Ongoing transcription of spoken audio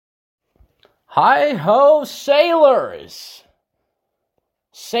Hi-ho, sailors!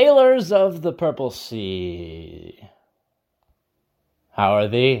 Sailors of the Purple Sea. How are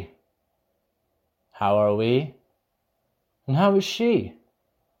thee? How are we? And how is she?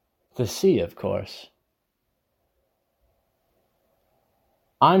 The sea, of course.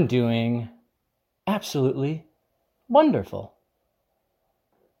 I'm doing absolutely wonderful.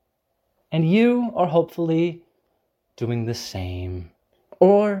 And you are hopefully doing the same.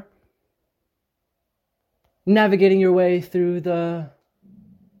 Or navigating your way through the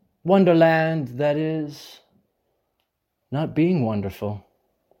wonderland that is not being wonderful,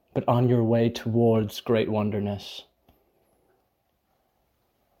 but on your way towards great wonderness.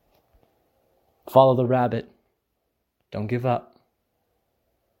 Follow the rabbit. Don't give up.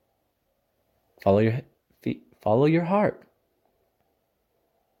 Follow your feet. Follow your heart.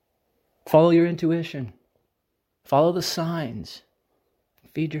 Follow your intuition. Follow the signs.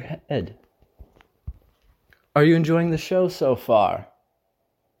 Feed your head. Are you enjoying the show so far?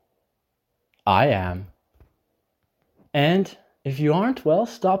 I am. And if you aren't, well,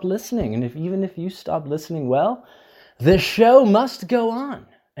 stop listening. And even if you stop listening, well, the show must go on.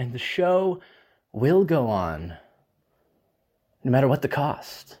 And the show will go on. No matter what the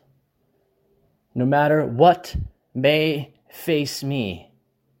cost. No matter what may face me,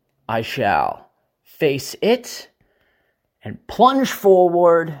 I shall face it and plunge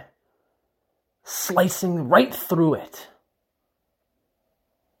forward, slicing right through it.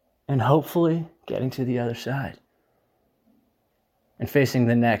 And hopefully getting to the other side. And facing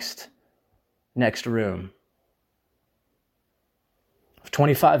the next room. Of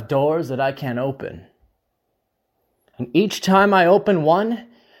 25 doors that I can't open. And each time I open one,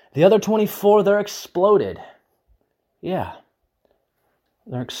 the other 24, they're exploded. Yeah.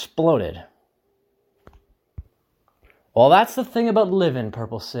 They're exploded. Well, that's the thing about living,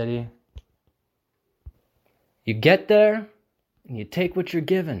 Purple City. You get there, and you take what you're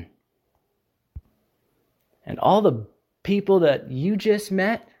given. And all the people that you just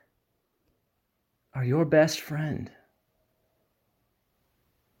met are your best friend.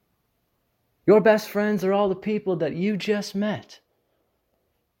 Your best friends are all the people that you just met.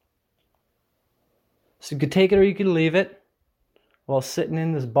 So you could take it or you could leave it while sitting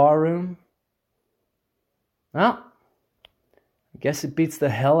in this bar room. Well, I guess it beats the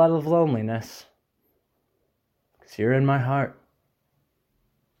hell out of loneliness. Because you're in my heart.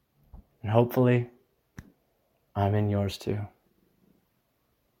 And hopefully, I'm in yours too.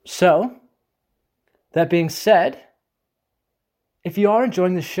 So, that being said, if you are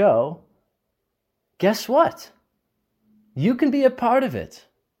enjoying the show, guess what? You can be a part of it.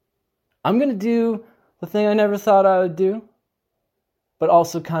 I'm going to do the thing I never thought I would do, but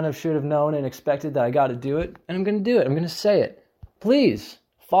also kind of should have known and expected that I got to do it, and I'm going to do it. I'm going to say it. Please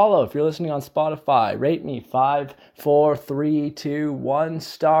follow if you're listening on Spotify. Rate me 5, 4, 3, 2, 1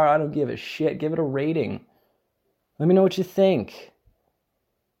 star. I don't give a shit. Give it a rating. Let me know what you think.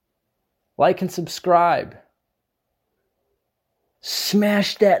 Like and subscribe.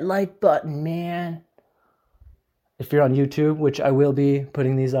 Smash that like button, man. If you're on YouTube, which I will be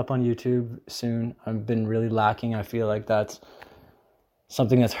putting these up on YouTube soon. I've been really lacking. I feel like that's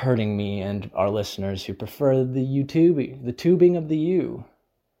something that's hurting me and our listeners who prefer the tubing of the U.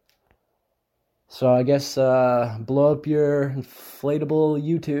 So I guess blow up your inflatable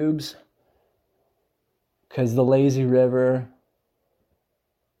YouTubes, because the lazy river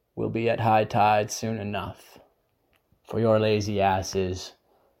will be at high tide soon enough for your lazy asses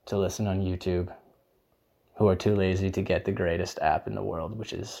to listen on YouTube, who are too lazy to get the greatest app in the world,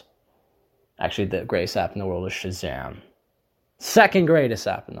 which is actually the greatest app in the world is Shazam. Second greatest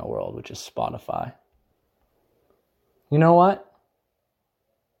app in the world, which is Spotify. You know what?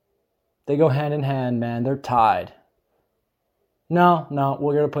 They go hand in hand, man. They're tied. No,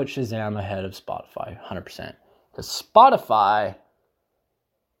 we're going to put Shazam ahead of Spotify, 100%. Because Spotify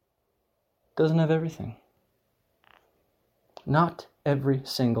doesn't have everything. Not every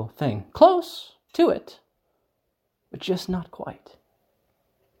single thing. Close to it, but just not quite.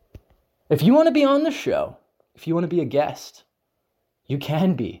 If you want to be on the show, if you want to be a guest, you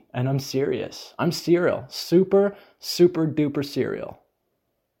can be, and I'm serious. I'm serial. Super, super duper serial.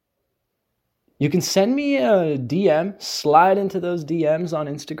 You can send me a DM, slide into those DMs on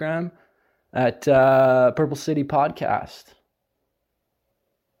Instagram at Purple City Podcast.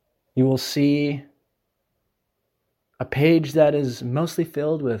 You will see a page that is mostly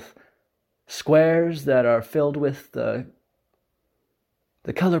filled with squares that are filled with the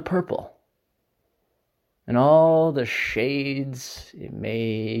color purple. And all the shades it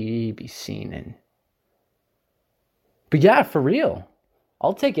may be seen in. But yeah, for real.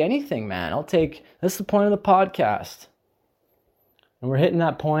 I'll take anything, man. That's the point of the podcast. And we're hitting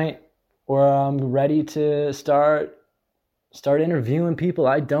that point where I'm ready to start interviewing people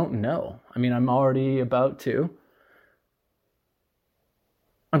I don't know. I mean, I'm already about to.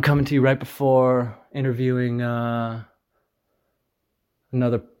 I'm coming to you right before interviewing another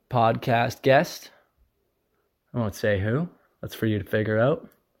podcast guest. I won't say who. That's for you to figure out.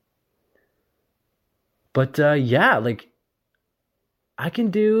 But yeah, like, I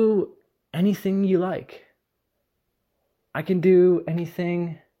can do anything you like. I can do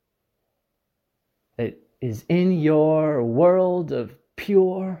anything that is in your world of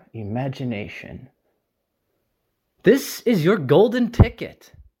pure imagination. This is your golden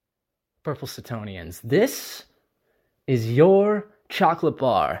ticket, Purple Setonians. This is your chocolate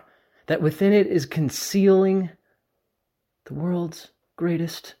bar that within it is concealing the world's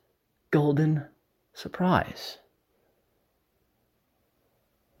greatest golden surprise.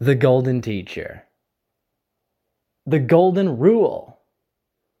 The golden teacher. The golden rule.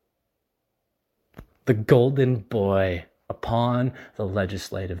 The golden boy upon the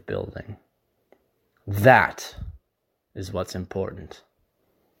legislative building. That is what's important.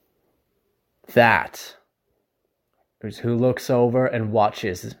 That is who looks over and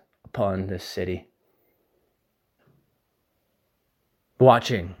watches upon this city.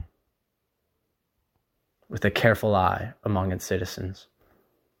 Watching with a careful eye among its citizens.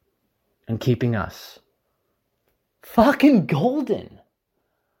 And keeping us fucking golden.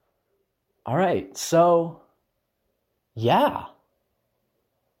 All right, so yeah.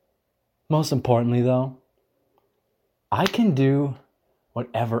 Most importantly, though, I can do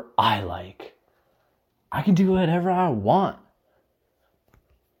whatever I like. I can do whatever I want.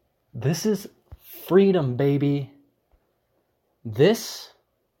 This is freedom, baby. This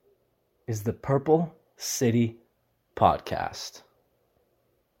is the Purple City Podcast.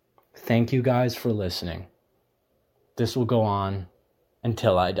 Thank you guys for listening. This will go on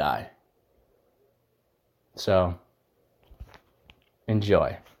until I die. So,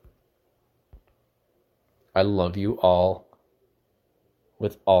 enjoy. I love you all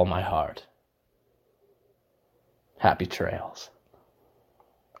with all my heart. Happy trails.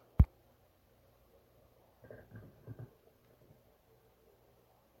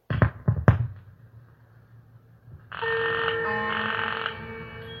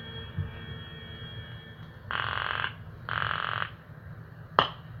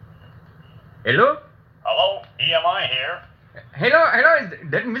 Hello? Hello, EMI here. Hello, is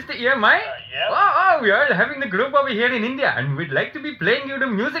that Mr. EMI? Yeah. Oh, we are having the group over here in India and we'd like to be playing you the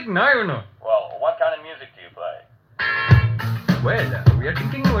music now, you know. Well, what kind of music do you play? Well, we are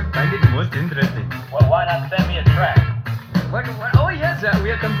thinking what find it most interesting. Well, why not send me a track? What? Oh yes,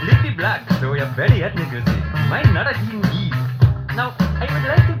 we are completely black, so we are very ethnic, you see. Mine not a teen Eve. Now, I would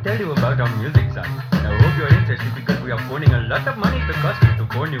like to tell you about our music, son. And I hope you are interested because we are phoning a lot of money to cost you to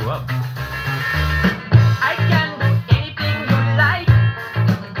phone you up. I can do anything you like.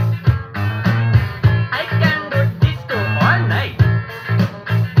 I can do disco all night.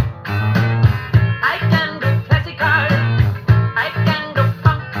 I can do classical. I can do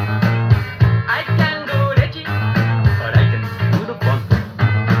punk. I can do reggae. Or I can do the funk.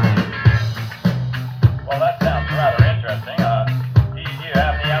 Well, that sounds rather interesting. Do you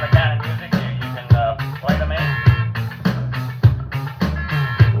have any other kind of music you can play to me?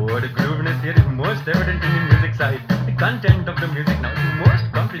 Oh, the grooviness here is most evident in the music side. The content of the music now is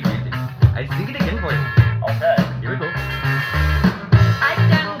most complicated. I sing it again for you. Okay. Here we go. I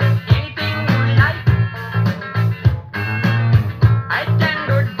can do anything you like. I can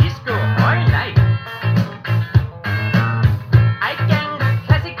do disco all night. I can do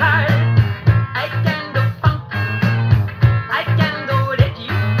classical. I can do punk. I can do reggae.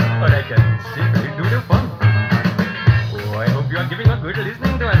 Or I can simply do the funk. Oh, I hope you are giving a good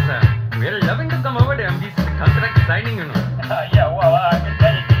listening to us. We are loving to come over there on this contract signing, you know. Yeah, well,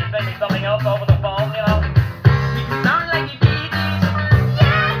 can you send me something else over the phone, you know? We can sound like the Beatles.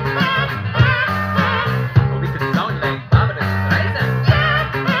 Or we could sound like Barbara Streisand.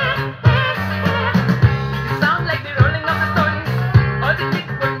 We can sound like the Rolling of the Stones. All the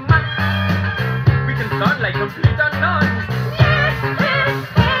kids would muck. We can sound like complete unknowns.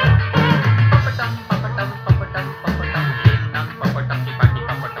 Papa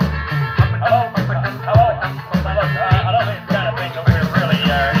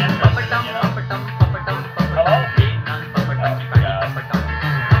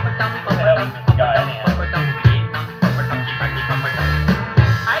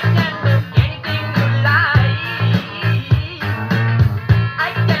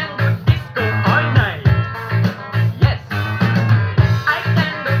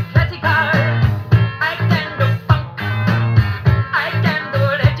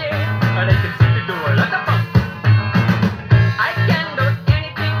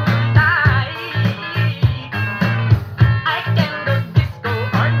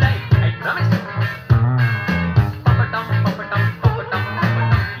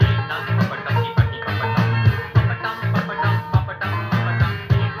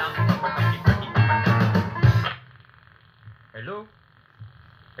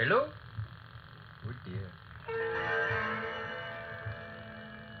Hello? Oh dear.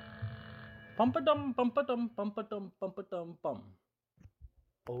 Pumpadum, pumpadum, pumpadum, pumpadum, pum.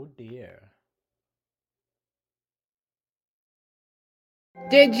 Oh dear.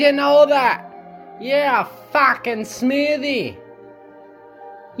 Did you know that? You're a fucking smoothie.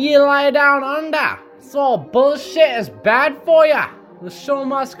 You lie down under. It's all bullshit. It's bad for you. The show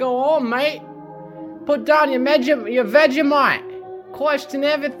must go on, mate. Put down your Vegemite. Question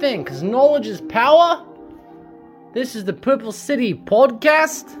everything, because knowledge is power. This is the Purple City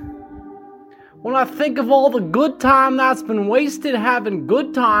podcast. When I think of all the good time that's been wasted having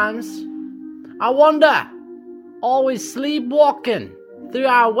good times, I wonder, always sleepwalking through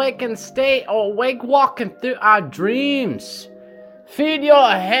our waking state or wake walking through our dreams. Feed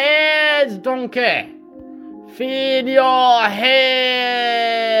your heads, donkey. Feed your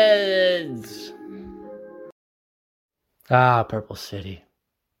heads. Ah, Purple City.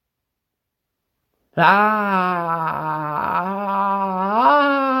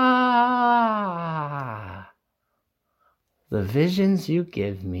 Ah. The visions you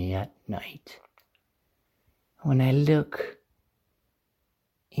give me at night when I look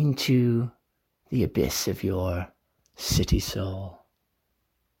into the abyss of your city soul.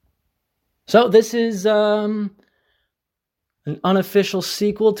 So this is an unofficial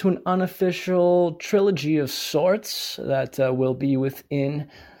sequel to an unofficial trilogy of sorts that will be within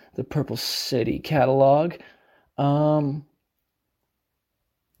the Purple City catalog. And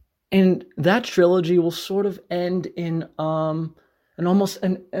that trilogy will sort of end in an almost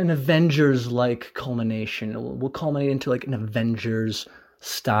an Avengers-like culmination. It will culminate into like an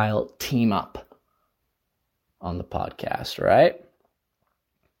Avengers-style team-up on the podcast, right?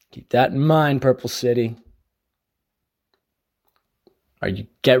 Keep that in mind, Purple City. Are you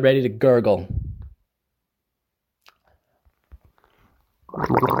get ready to gurgle?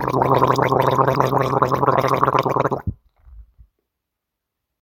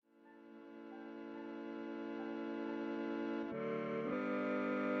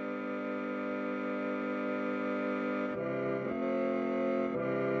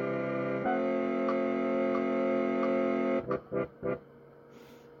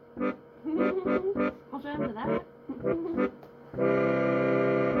 What's wrong with that?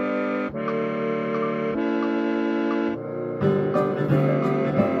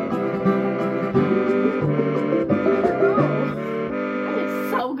 That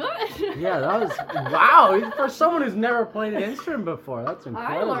is so good. Yeah, that was wow. For someone who's never played an instrument before, that's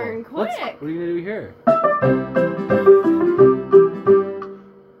incredible. I learned quick. What are you gonna do here?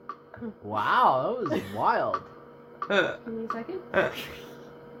 Wow, that was wild. Give me a second.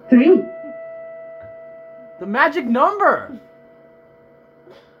 3, The magic number.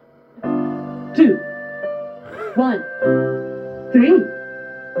 2, 1, 3,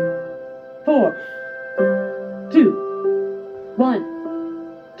 4, 2, 1,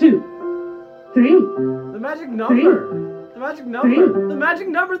 2, 3. The magic number. The magic number. Three. The magic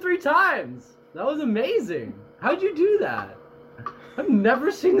number 3 times. That was amazing. How'd you do that? I've never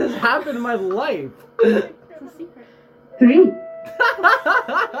seen this happen in my life. It's a secret. 3,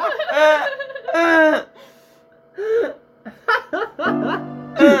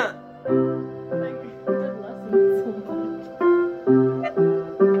 Like, I did lessons so much.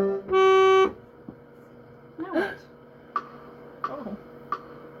 Now what? Oh.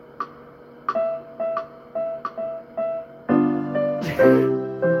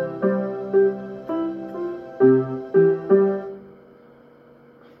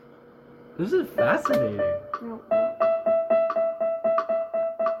 This is fascinating. No.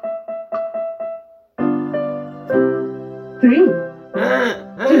 3, 2,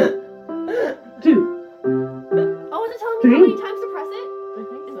 2, Oh, is it telling me how Three. many times to press it? I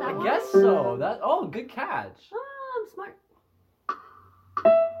think Is so. that I one? guess so. Oh, good catch. Oh, I'm smart.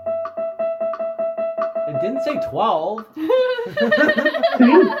 It didn't say 12. 3,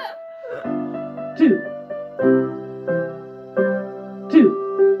 2,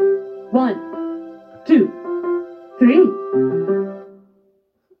 2, 1, 2, 3.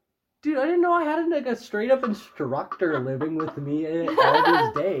 Dude, I didn't know I had like a straight up instructor living with me all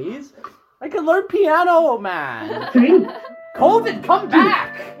these days. I could learn piano, man. 3, COVID, come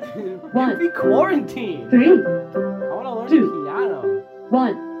back. One. Be quarantined. 3, I want to learn Two. piano.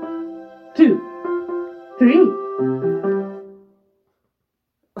 1, 2, 3.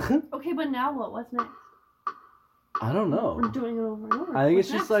 Okay, but now what? What's next? I don't know. We're doing it over and over. I think What's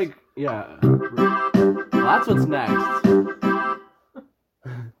it's just next? like, yeah. Well, that's what's next.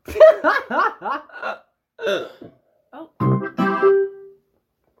 Oh.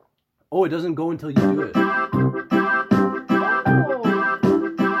 Oh, it doesn't go until you do it. Oh.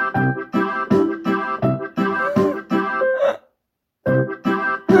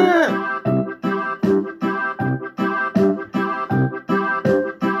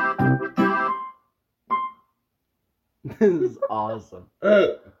 awesome.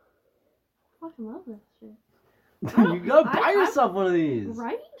 I fucking love this shit. You gotta buy yourself one of these.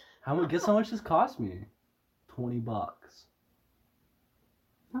 Right? Guess how much this cost me? $20.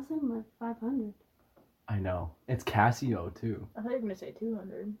 I'll say like 500. I know. It's Casio too. I thought you were gonna say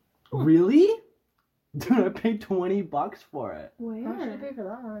 200. Really? Dude, I paid $20 for it. Where? How much did you pay for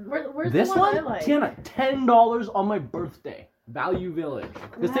that one? Where's This the one? one? I like? Tiana, $10 on my birthday. Value Village.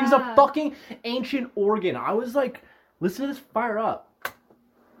 This thing's a Yeah. fucking ancient organ. I was like, listen to this fire up.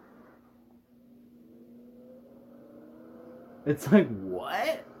 It's like,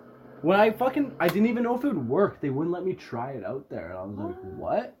 what? When I didn't even know if it would work. They wouldn't let me try it out there. And I was like,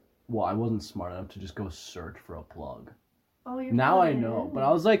 what? Well, I wasn't smart enough to just go search for a plug. Oh, you're Now I know. But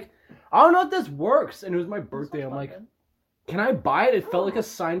I was like, I don't know if this works. And it was my birthday. I'm like, can I buy it? It felt like a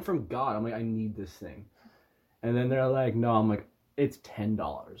sign from God. I'm like, I need this thing. And then they're like, no. I'm like, it's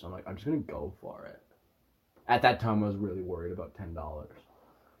 $10. I'm like, I'm just going to go for it. At that time, I was really worried about $10.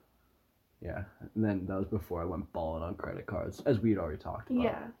 Yeah. And then that was before I went balling on credit cards, as we'd already talked about.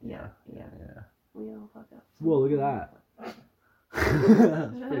 Yeah. We all fuck up. Whoa, look at that.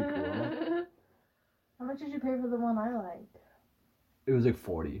 That's pretty cool. How much did you pay for the one I liked? It was like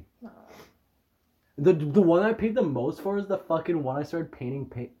 40. Oh. The one I paid the most for is the fucking one I started painting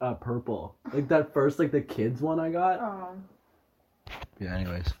purple. Like that first, like the kids one I got. Oh. Yeah,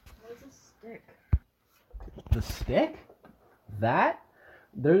 anyways. Where's the stick? The stick? That?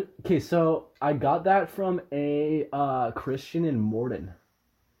 Okay, so I got that from a Christian in Morden.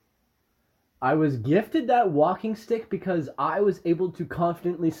 I was gifted that walking stick because I was able to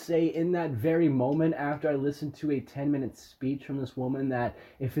confidently say in that very moment after I listened to a 10-minute speech from this woman that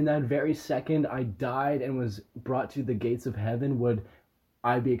if in that very second I died and was brought to the gates of heaven, would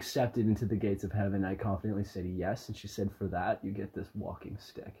I be accepted into the gates of heaven? I confidently said yes, and she said, for that, you get this walking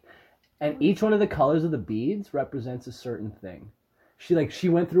stick. And each one of the colors of the beads represents a certain thing. She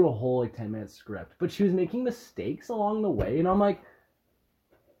went through a whole 10-minute script, but she was making mistakes along the way, and I'm like,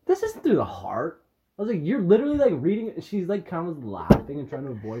 this isn't through the heart. I was like, you're literally like reading. She's like kind of laughing and trying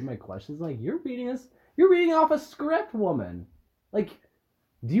to avoid my questions. Like, you're reading off a script, woman. Like,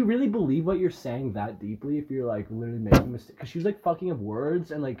 do you really believe what you're saying that deeply if you're like literally making mistakes? Because she was like fucking up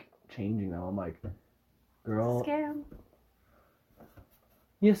words and like changing them. I'm like, girl. Scam.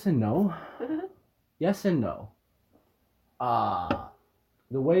 Yes and no. Yes and no.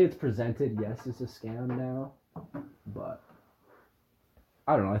 The way it's presented, yes, it's a scam now, but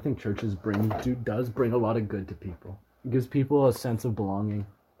I don't know. I think churches does bring a lot of good to people. It gives people a sense of belonging.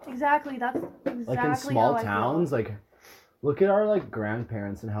 Exactly. That's exactly Like in small how I towns, feel. like look at our like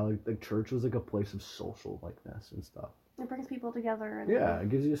grandparents and how like the church was like a place of social likeness and stuff. It brings people together. And Yeah, it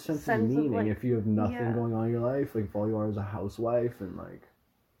gives you a sense of of, meaning like, if you have nothing yeah. going on in your life. Like if all you are is a housewife and like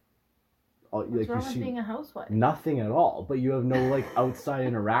all What's like wrong you with see being a housewife? nothing at all, but you have no like outside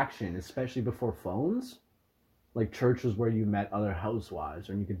interaction, especially before phones. Like church was where you met other housewives,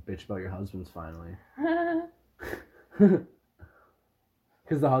 and you could bitch about your husbands finally.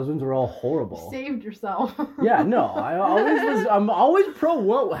 Because the husbands were all horrible. Saved yourself. Yeah, no, I'm always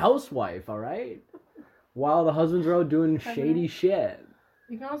pro housewife, all right? While the husbands are out doing shady shit.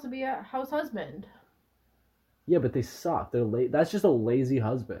 You can also be a house husband. Yeah, but they suck. They're that's just a lazy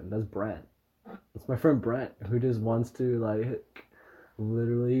husband. That's Brent. That's my friend Brent, who just wants to like.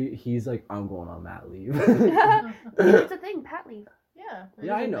 Literally, he's like, I'm going on mat leave. It's a thing, pat leave. Yeah.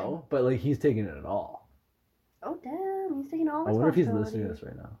 Yeah, I know, but like he's taking it all. Oh damn, he's taking all I wonder if he's responsibility. listening to this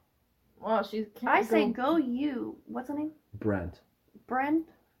right now. Well, she can't I say go you. What's the name? Brent. Brent.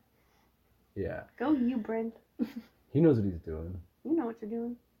 Yeah, Go you, Brent. he knows what he's doing. You know what you're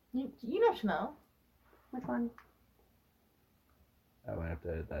doing. You know Chanel. Which one? I might have to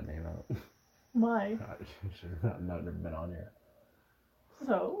edit that name out. Why? I've never been on here.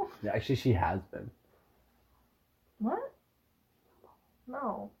 So? Yeah, actually, she has been. What?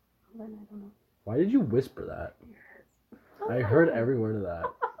 No. Then I don't know. Why did you whisper that? I heard every word of that.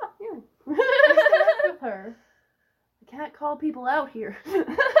 With her. I can't call people out here.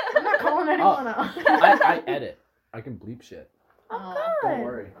 I'm not calling anyone out. I edit. I can bleep shit. Oh, Don't good.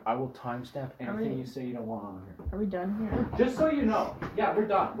 worry. I will timestamp anything we- you say you don't want on here. Are we done here? Just so you know. Yeah, we're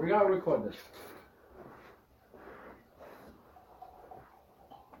done. We gotta record this.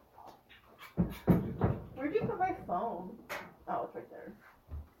 Where'd you put my phone? Oh, it's right there.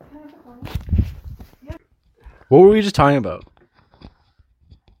 Can I have the phone? What were we just talking about?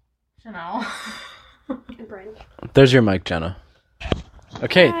 Chanel. And Brent. There's your mic, Jenna.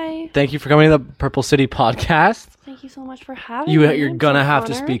 Okay. Hi. Thank you for coming to the Purple City podcast. Thank you so much for having me. You're I'm gonna so have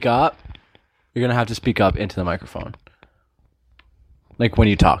to honored. speak up. You're gonna have to speak up into the microphone. Like when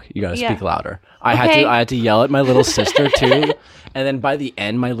you talk, you gotta Yeah. speak louder. I Okay. had to yell at my little sister too, and then by the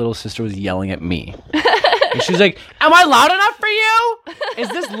end, my little sister was yelling at me. And she's like, "Am I loud enough for you? Is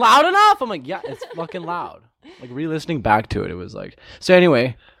this loud enough?" I'm like, "Yeah, it's fucking loud." Like re-listening back to it, it was like. So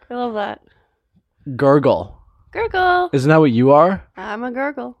anyway, I love that. gurgle. Gurgle. Isn't that what you are? I'm a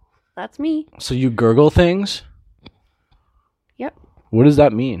gurgle. That's me. So you gurgle things? Yep. What does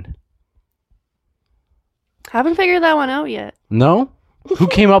that mean? Haven't figured that one out yet. No? Who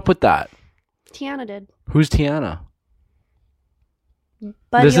came up with that? Tiana did. Who's Tiana?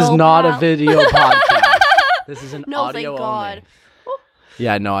 Buddy This is old not a pal. video podcast. This is an No, audio thank God. only.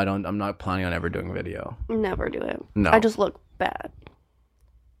 Yeah, no, I don't. I'm not planning on ever doing video. Never do it. No. I just look bad.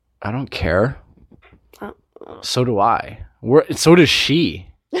 I don't care. Uh, So do I. So does she.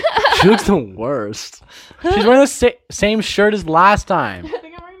 She looks the worst. She's wearing the same shirt as last time. I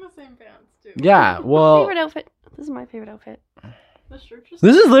think I'm wearing the same pants too. Yeah, well, Favorite outfit. This is my favorite outfit. The shirt just.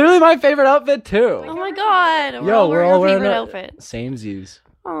 this is literally my favorite outfit too. Oh my God. Yo, we're all wearing favorite a- outfit. Samesies.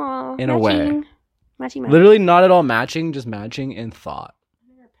 Aw. In a way. Matching. Matchy. Literally not at all matching, just matching in thought. I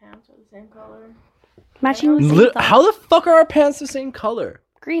think our pants are the same color. Matching with the same How the fuck are our pants the same color?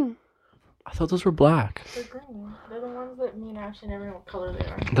 green. I thought those were black. They're green. They're the ones that me and Ashley never know what color they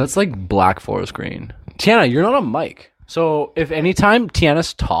are. That's like black forest green. Tiana, you're not on mic. So if anytime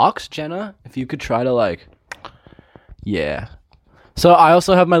Tiana talks, Jenna, if you could try to like, yeah. So I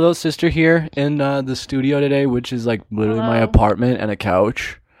also have my little sister here in the studio today, which is like literally my Hello. apartment and a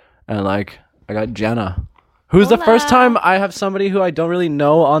couch. And like, I got Jenna, who's the first Hola. time I have somebody who I don't really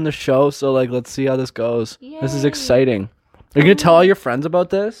know on the show. So like, let's see how this goes. This is Yay. exciting. Are you going to tell all your friends about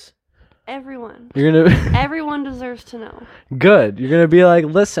this? Everyone. You're going to... Everyone deserves to know. Good. You're going to be like,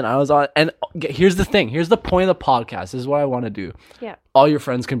 listen, I was on. And here's the thing. Here's the point of the podcast. This is what I want to do. Yeah. All your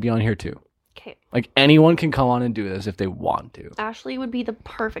friends can be on here too. Okay. Like anyone can come on and do this if they want to. Ashley would be the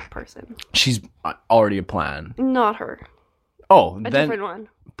perfect person. She's already a plan. Not her. Oh, A then different one.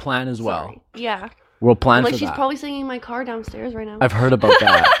 plan as well. Sorry. Yeah. We'll plan Like for she's that. probably singing in my car downstairs right now. I've heard about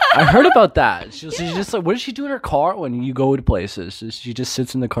that. I heard about that. She's just like, what does she do in her car when you go to places? She just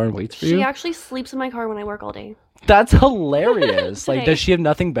sits in the car and waits for She you? actually sleeps in my car when I work all day. That's hilarious. Like, Today. does she have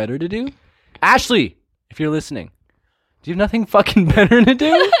nothing better to do? Ashley, if you're listening, do you have nothing fucking better to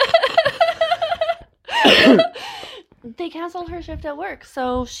do? They canceled her shift at work,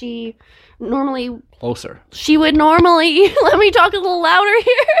 so she would normally let me talk a little louder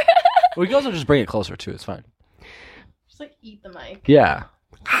here. We can also just bring it closer too. It's fine. Just like eat the mic. Yeah.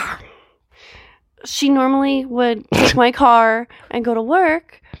 She normally would take my car and go to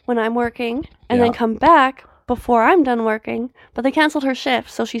work when I'm working and then Yeah. come back before I'm done working, but they canceled her shift,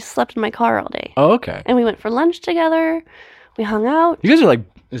 so she slept in my car all day. Oh, okay. And we went for lunch together. We hung out. You guys are like,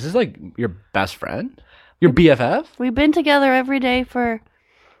 is this like your best friend? Your BFF? We've been together every day for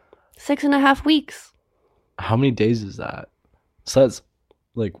 6.5 weeks. How many days is that? So that's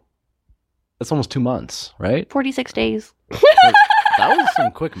like, that's almost 2 months, right? 46 days. That was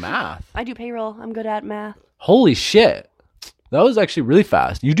some quick math. I do payroll. I'm good at math. Holy shit. That was actually really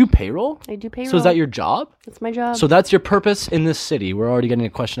fast. You do payroll? I do payroll. So is that your job? That's my job. So that's your purpose in this city. We're already getting to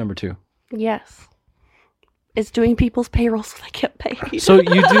question number 2. Yes. It's doing people's payroll so they get paid. So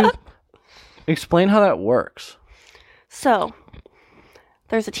you do, explain how that works. So,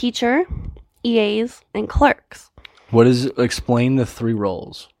 there's a teacher, EAs, and clerks. What is, explain the 3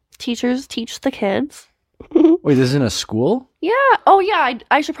 roles. Teachers teach the kids. Wait, this is in a school? Yeah. Oh, yeah.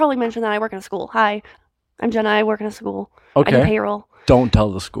 I should probably mention that I work in a school. Hi. I'm Jenna. I work in a school. I do Okay. payroll. Don't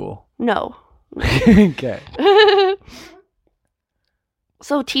tell the school. No. Okay.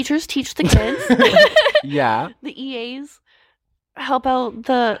 So, teachers teach the kids. Yeah. The EAs help out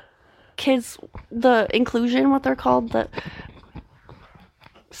the kids, the inclusion, what they're called, the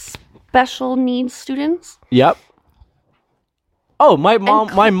special needs students. Yep. Oh, my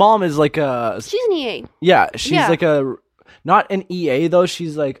mom is like a, She's an EA. yeah, she's Yeah. like a, not an EA though,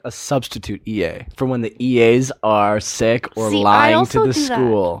 she's like a substitute EA for when the EAs are sick or See, I lying to also the do that.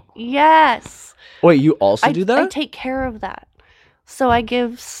 school. Yes. Wait, you also do I that? take care of that. So I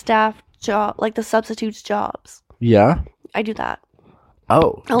give staff job, like the substitutes jobs. Yeah. I do that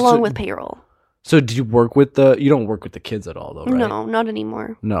Oh. along with payroll. So do you work with you don't work with the kids at all though, right? No, not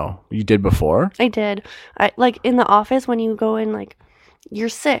anymore. No. You did before? I did. I like in the office when you go in, like you're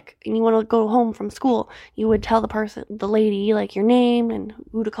sick and you want to go home from school, you would tell the lady like your name and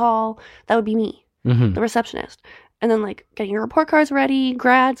who to call. That would be me, Mm-hmm. the receptionist. And then like getting your report cards ready,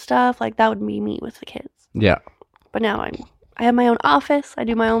 grad stuff, like that would be me with the kids. Yeah. But now I have my own office. I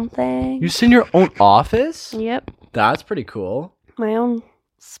do my own thing. You sit in your own office? Yep, That's pretty cool. my own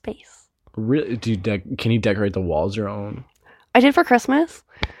space. Really? Can you decorate the walls your own? I did for Christmas,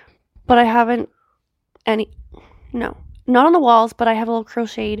 but I haven't no. Not on the walls, but I have a little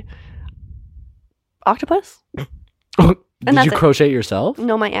crocheted octopus. Did that's you it. crochet it yourself?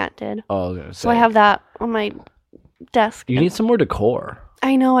 No, my aunt did. Oh, I was gonna say. So I have that on my desk. You need some more decor.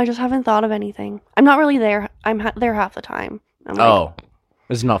 I know, I just haven't thought of anything. I'm not really there. I'm there half the time. I'm like, Oh,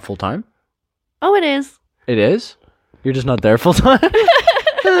 is it not full time? oh, it is. It is. You're just not there full time.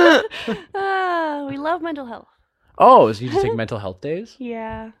 We love mental health. Oh, so you just take mental health days?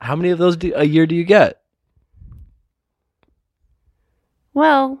 Yeah. How many of those a year do you get?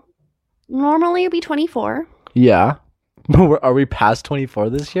 Well, normally it'd be 24. Yeah. Are we past 24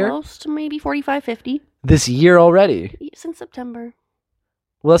 this year? Close to maybe 45, 50. This year already? Since September.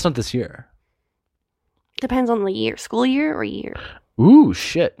 Well, that's not this year. Depends on the year. School year or year. Ooh,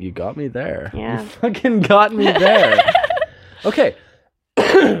 shit. You got me there. Yeah. You fucking got me there. Okay.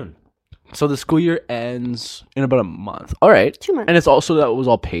 So the school year ends in about a month. All right. 2 months. And it's also that was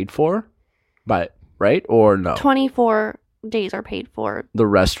all paid for? Right? Or no? 24 days are paid for. The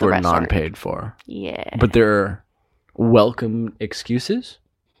rest The were rest aren't. non-paid for. Yeah. But they're welcome excuses?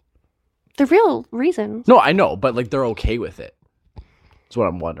 the real reasons. No, I know, but like they're okay with it. That's what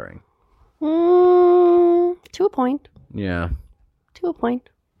I'm wondering. To a point. Yeah. To a point.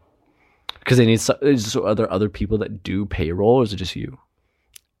 Because they need so are there other people that do payroll, or is it just you?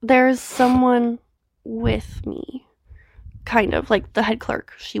 There's someone with me. Kind of. Like the head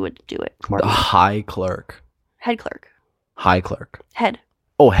clerk. She would do it for The me. high clerk. Head clerk. High clerk. Head.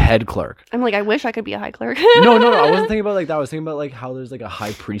 Oh, head clerk. I'm like, I wish I could be a high clerk. No. I wasn't thinking about like that. I was thinking about like how there's like a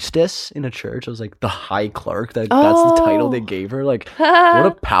high priestess in a church. I was like the high clerk. That's the title they gave her. Like, what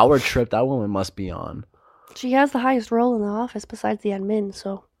a power trip that woman must be on. She has the highest role in the office besides the admin,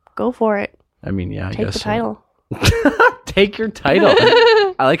 so go for it. I mean, yeah, I Take guess the so. title. Take your title.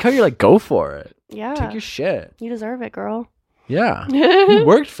 I like how you're like, go for it. Yeah. Take your shit. You deserve it, girl. Yeah. You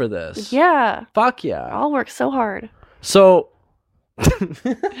worked for this. Yeah. Fuck yeah. I'll work so hard. So,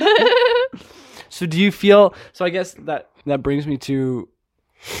 so do you feel? So I guess that brings me to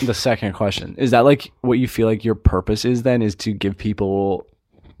the second question. Is that like what you feel like your purpose is? Then is to give people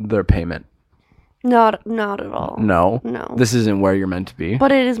their payment? Not at all. No. No. This isn't where you're meant to be.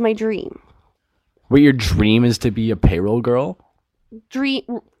 But it is my dream. What your dream is to be a payroll girl?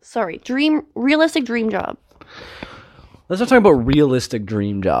 Realistic dream job. Let's not talk about realistic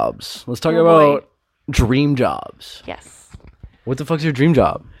dream jobs. Let's talk Oh, boy. about dream jobs. Yes. What the fuck's your dream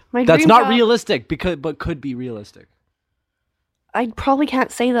job? My That's dream not job- realistic but could be realistic. I probably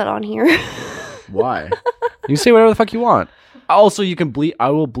can't say that on here. Why? You can say whatever the fuck you want. Also, you can bleep. I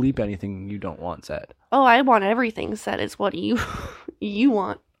will bleep anything you don't want said. Oh, I want everything said. It's what you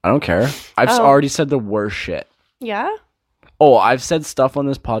want. I don't care. I've Oh. already said the worst shit. Yeah? Oh, I've said stuff on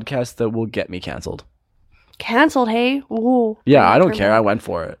this podcast that will get me canceled. Canceled, hey? Ooh. Yeah, I don't care. I went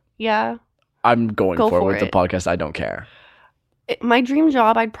for it. Yeah. I'm going Go for it for with the it. podcast. I don't care. My dream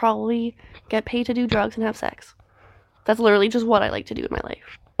job, I'd probably get paid to do drugs and have sex. That's literally just what I like to do in my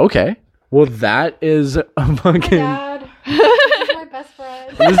life. Okay. Well, that is a fucking. Dad. This is my best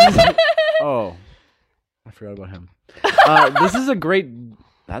friend. Oh, I forgot about him. This is a great.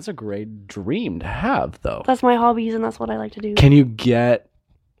 That's a great dream to have, though. That's my hobbies and that's what I like to do. Can you get?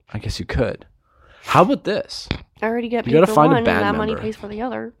 I guess you could. How about this? I already get You paid gotta for find a one, band and that money member. pays for the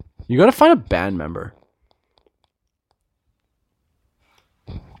other. You gotta find a band member.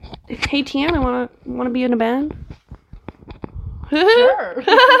 Hey, Tiana, wanna be in a band? Sure.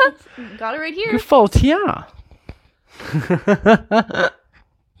 Got it right You here. follow Tiana.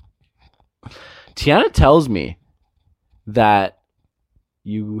 Tiana tells me that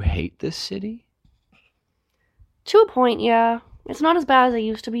you hate this city. To a point, yeah. It's not as bad as it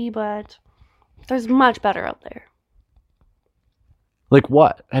used to be, but there's much better out there. Like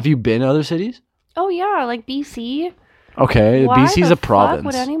what? Have you been to other cities? Oh yeah, like BC. Okay, Why BC's the a province. fuck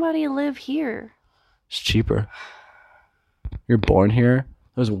would anybody live here? It's cheaper. You're born here.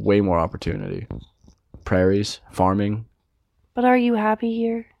 There's way more opportunity. Prairies, farming. But are you happy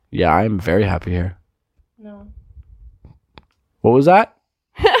here? Yeah, I'm very happy here. No. What was that?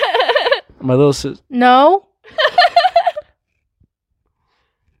 My little sis. No.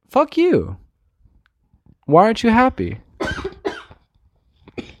 Fuck you. Why aren't you happy?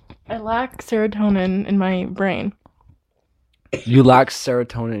 I lack serotonin in my brain. You lack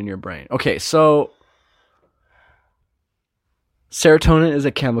serotonin in your brain. Okay, so serotonin is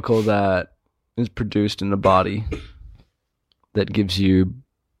a chemical that is produced in the body that gives you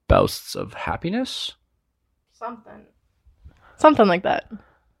bouts of happiness. Something like that.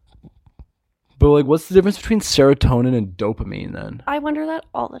 But like, what's the difference between serotonin and dopamine then? I wonder that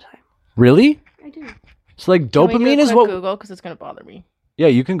all the time. Really? I do. So like Can we do a dopamine is quick what. Google, because it's gonna bother me. Yeah,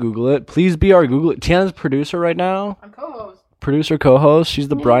 you can Google it. Please be our Google. Tiana's producer right now. I'm co-host. Producer, co-host. She's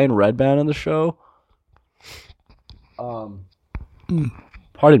the Brian Redband of the show.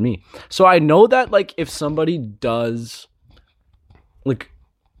 Pardon me. So I know that like if somebody does, like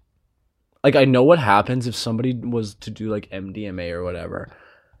I know what happens if somebody was to do like MDMA or whatever.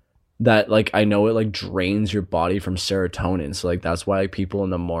 That like I know it like drains your body from serotonin. So like that's why like people in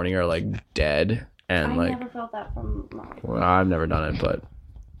the morning are like dead and I like. never felt that from. Well, I've never done it, but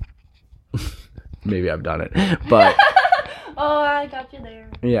maybe I've done it. But Oh, I got you there.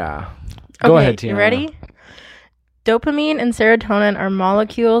 yeah, go ahead, Tiana. You ready? Dopamine and serotonin are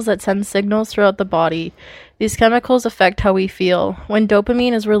molecules that send signals throughout the body. These chemicals affect how we feel. When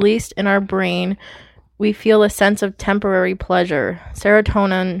dopamine is released in our brain, we feel a sense of temporary pleasure.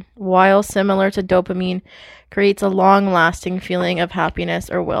 Serotonin, while similar to dopamine, creates a long-lasting feeling of happiness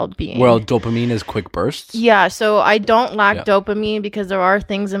or well-being. Well, dopamine is quick bursts. Yeah, so I don't lack Yeah. dopamine because there are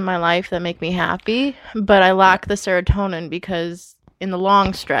things in my life that make me happy, but I lack the serotonin because in the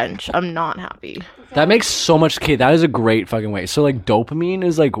long stretch, I'm not happy. That makes so much. Okay, that is a great fucking way. So like dopamine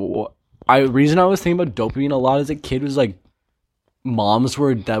is like reason I was thinking about dopamine a lot as a kid was like moms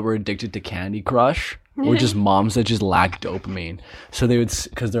that were addicted to Candy Crush. Or just moms that just lack dopamine. So they would,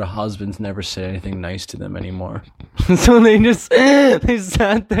 because their husbands never said anything nice to them anymore. So they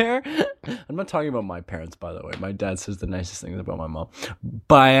sat there. I'm not talking about my parents, by the way. My dad says the nicest things about my mom.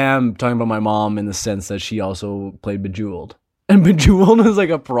 But I am talking about my mom in the sense that she also played Bejeweled. And Bejeweled was like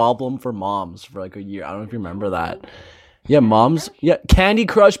a problem for moms for like a year. I don't know if you remember that. Yeah, moms. Yeah, Candy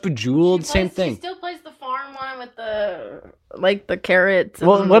Crush, Bejeweled, same thing. She still plays the farm one with the carrots.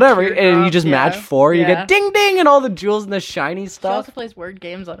 Well, and whatever. the And you just match 4. You Yeah. get ding ding and all the jewels and the shiny She stuff. also plays word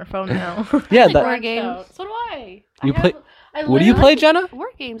games on her phone now. Yeah, Word that. games. So do I. You play. I What do you play, Jenna?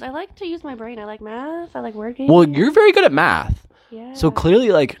 Word games. I like to use my brain. I like math. I like word games. Well, you're very good at math. Yeah. So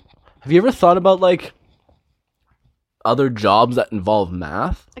clearly, like, have you ever thought about like other jobs that involve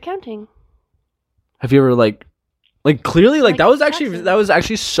math? Accounting. Have you ever like clearly like Like that was taxes.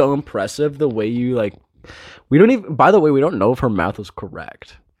 actually so impressive the way you like. We don't even. By the way, we don't know if her math was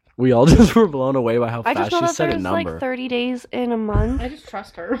correct. We all just were blown away by how I fast just know she that said a there's number. like 30 days in a month. I just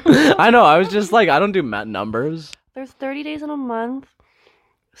trust her. I know. I was just like, I don't do math numbers. There's 30 days in a month.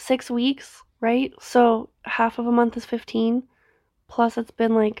 6 weeks, right? So half of a month is 15. Plus it's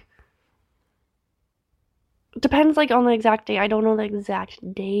been like, depends like on the exact date. I don't know the exact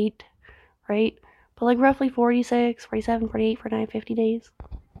date, right? But like roughly 46, 47, 48, 49, 50 days.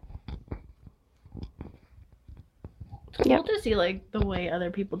 It's cool to see like the way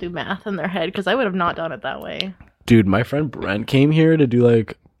other people do math in their head because I would have not done it that way. Dude, my friend Brent came here to do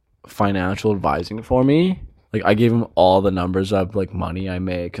like financial advising for me. Like I gave him all the numbers of like money I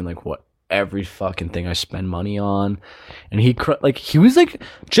make and like what every fucking thing I spend money on. And he was like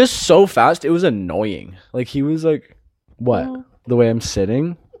just so fast. It was annoying. Like he was like, what? Mm. The way I'm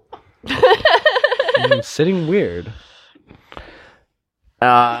sitting? I'm sitting weird.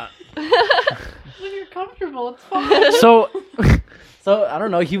 When you're comfortable, it's fine. So I don't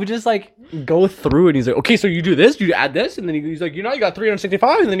know. He would just like go through it. He's like, okay, so you do this, you add this, and then he's like, you got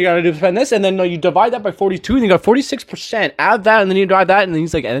 365, and then you got to spend this, and then you divide that by 42, and you got 46%. Add that, and then you divide that, and then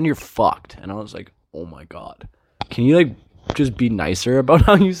he's like, and then you're fucked. And I was like, oh my god, can you like just be nicer about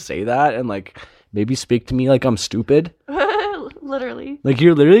how you say that, and like maybe speak to me like I'm stupid? Literally. Like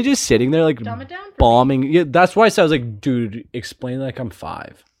you're literally just sitting there like Dumb it down for bombing. Yeah, that's why I said I was like, dude, explain like I'm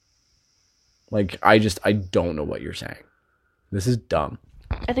 5. Like I don't know what you're saying. This is dumb.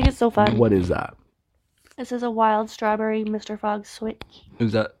 I think it's so fun. What is that? This is a wild strawberry Mr. Fogg switch.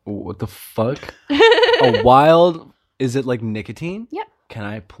 Is that what the fuck? A wild? Is it like nicotine? Yep. Can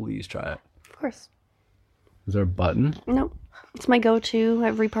I please try it? Of course. Is there a button? Nope. It's my go-to.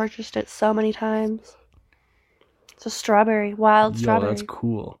 I've repurchased it so many times. It's a strawberry, wild Yo, strawberry. that's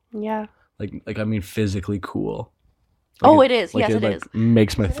cool. Yeah. Like I mean physically cool. Oh, it is. Like Yes, it like, is.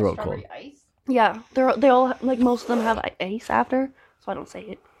 Makes my throat cold. ice. Yeah, they all like most of them have ice after, so I don't say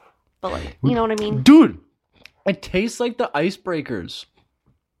it. But like, you know what I mean? Dude, it tastes like the icebreakers.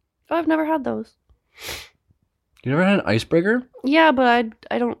 Oh, I've never had those. You never had an icebreaker? Yeah, but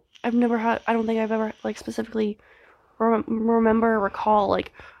I've never had. I don't think I've ever like specifically recall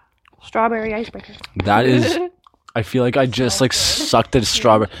like strawberry icebreaker. That is. I feel like I just like sucked at a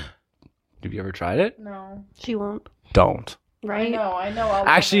strawberry. Have you ever tried it? No. She won't. Don't. Right? I know.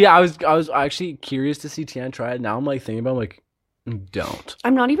 Actually, I was actually curious to see Tian try it. Now I'm like thinking about like, don't.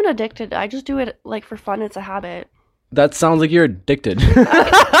 I'm not even addicted. I just do it like for fun. It's a habit. That sounds like you're addicted.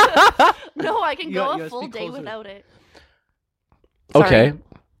 No, I can You go gotta a full speak day closer. without it. Okay.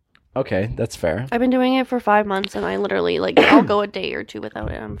 Okay, that's fair. I've been doing it for 5 months, and I literally, like, I'll go a day or two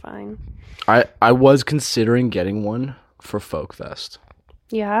without it. I'm fine. I was considering getting one for Folk Fest,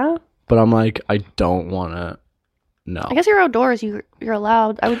 Yeah? but I'm like, I don't want to. No. I guess you're outdoors. You're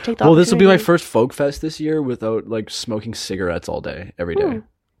allowed. I would take the Well, this will be my opportunity. first Folk Fest this year without like smoking cigarettes all day, every day.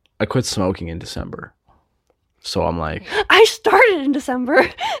 I quit smoking in December. So I'm like, I started in December.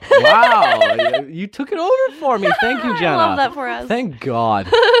 wow, you took it over for me. Thank you, Jenna. I love that for us. Thank God.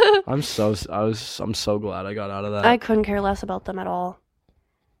 I'm so glad I got out of that. I couldn't care less about them at all.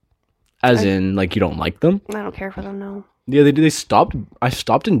 As in, like, you don't like them? I don't care for them, no. Yeah, they stopped. I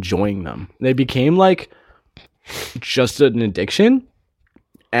stopped enjoying them. They became like just an addiction,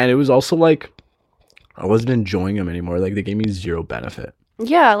 and it was also like I wasn't enjoying them anymore. Like they gave me zero benefit.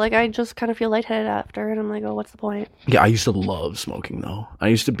 Yeah, like I just kind of feel lightheaded after, and I'm like, oh, what's the point? Yeah, I used to love smoking though. I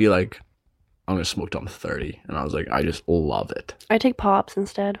used to be like, I'm gonna smoke till I'm 30, and I was like, I just love it. I take pops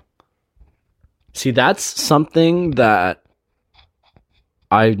instead. See, that's something that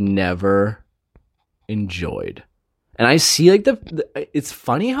I've never enjoyed, and I see like it's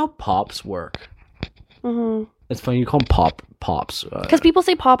funny how pops work. Mm-hmm. It's funny you call them pops. Because people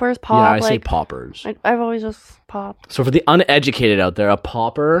say poppers, pop. Yeah, I like, say poppers. I've always just popped. So for the uneducated out there, a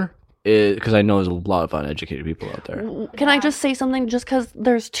popper is, because I know there's a lot of uneducated people out there. Can I just say something? Just because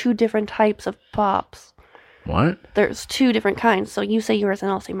there's 2 different types of pops. What? There's 2 different kinds. So you say yours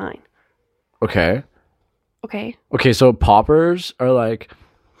and I'll say mine. Okay. Okay. Okay, so poppers are like,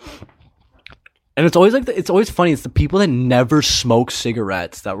 and it's always like it's always funny. It's the people that never smoke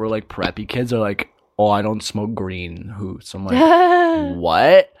cigarettes that were like preppy kids are like, oh, I don't smoke green hoots. I'm like,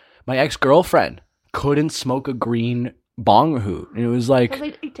 what? My ex-girlfriend couldn't smoke a green bong hoot, and it was like,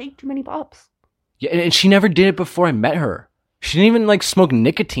 Because I take too many pops. yeah, and she never did it before I met her. She didn't even like smoke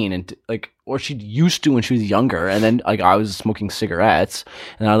nicotine, and like, or she used to when she was younger. And then like I was smoking cigarettes,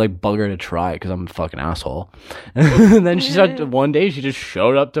 and I like bug her to try because I'm a fucking asshole. And then she started one day. She just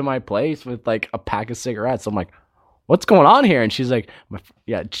showed up to my place with like a pack of cigarettes. I'm like, what's going on here? And she's like,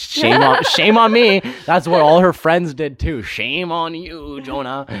 yeah, shame on me. That's what all her friends did too. Shame on you,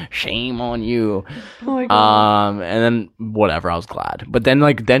 Jonah. Shame on you. Oh my God. And then whatever, I was glad. But then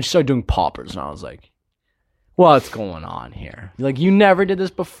she started doing poppers, and I was like, what's going on here? Like, you never did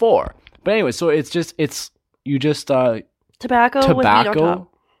this before. But anyway, so it's just Tobacco with weed on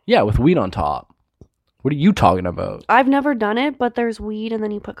top. Yeah, with weed on top. What are you talking about? I've never done it, but there's weed and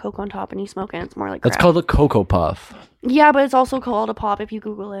then you put coke on top and you smoke it. And it's more like That's crack. called a Cocoa Puff. Yeah, but it's also called a pop if you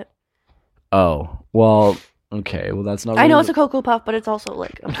Google it. Oh, well, okay. Well, that's not I know really- it's a cocoa puff, but it's also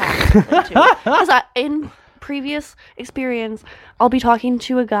like a pop too. Because in previous experience, I'll be talking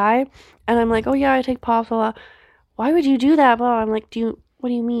to a guy and I'm like, oh yeah, I take pops a lot. Why would you do that? Blah. I'm like, what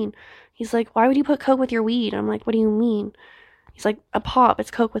do you mean? He's like, why would you put coke with your weed? I'm like, what do you mean? He's like, a pop, it's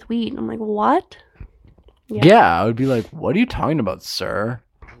coke with weed. I'm like, what? Yeah, I would be like, what are you talking about, sir?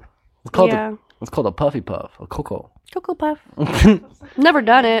 It's called a puffy puff, a cocoa. Cocoa puff. Never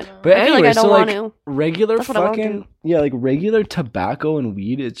done it. But I feel anyway, like I don't so want like to. regular That's what I won't fucking do. like regular tobacco and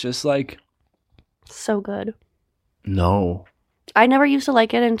weed, it's just like So good. no. I never used to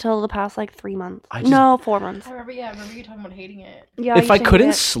like it until the past like 3 months. I just- No, 4 months. I remember you talking about hating it. Yeah. If I used to hate couldn't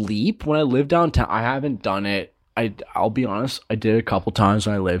it. sleep when I lived downtown, I haven't done it. I'll be honest, I did it a couple times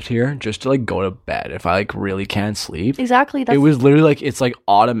when I lived here just to like go to bed if I like really can't sleep. Exactly. That's It was literally like it's like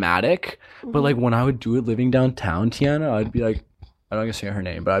automatic. But Mhm. like when I would do it living downtown, Tiana, I'd be like, I'm not gonna say her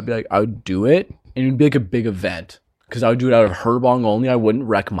name, but I'd be like, I would do it and it'd be like a big event because I would do it out of her bong only. I wouldn't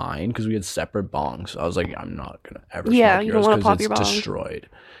wreck mine because we had separate bongs. So I was like, I'm not gonna ever. Yeah, smoke you don't yours wanna 'cause pop your it's bong. destroyed.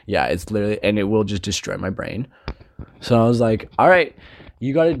 Yeah, it's literally, and it will just destroy my brain. So I was like, all right.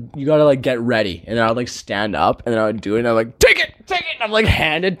 You gotta like get ready, and then I would like stand up, and then I would do it, and I'm like, take it, and I'm like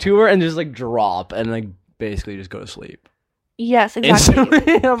hand it to her, and just like drop, and like basically just go to sleep. Yes, exactly.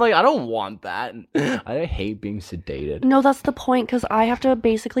 Instantly. I'm like, I don't want that. I hate being sedated. No, that's the point because I have to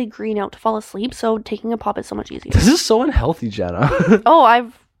basically green out to fall asleep. So taking a pop is so much easier. This is so unhealthy, Jenna. Oh,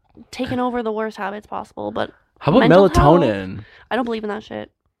 I've taken over the worst habits possible, but How about Mental melatonin? I don't believe in that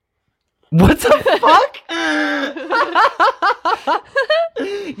shit. What the fuck?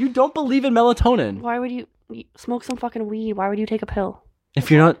 You don't believe in melatonin Why would you smoke some fucking weed? Why would you take a pill? if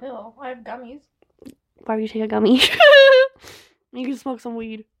you're not. Pill. I have gummies. Why would you take a gummy? You can smoke some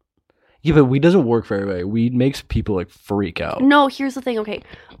weed. Yeah, but weed doesn't work very well. Weed makes people like freak out. No, here's the thing. Okay,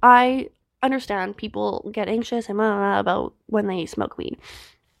 I understand people get anxious and blah, blah, blah about when they smoke weed,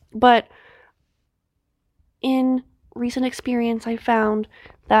 but in recent experience, I found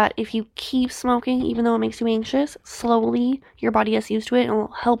that if you keep smoking, even though it makes you anxious, slowly your body gets used to it and will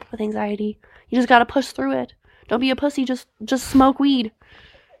help with anxiety. You just gotta push through it. Don't be a pussy. Just smoke weed.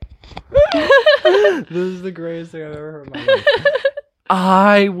 This is the greatest thing I've ever heard in my life.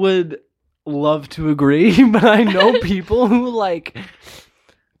 I would love to agree, but I know people who like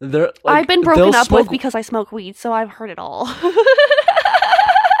they're like, I've been broken they'll up with smoke- because I smoke weed, so I've heard it all.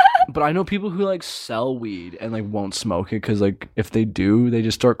 But I know people who like sell weed and like won't smoke it because like if they do, they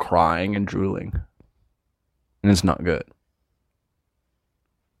just start crying and drooling, and it's not good.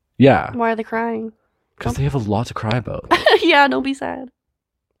 Yeah, Why are they crying? because they have a lot to cry about. Yeah, don't be sad.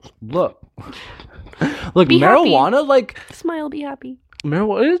 Look, Be marijuana like Smile, be happy.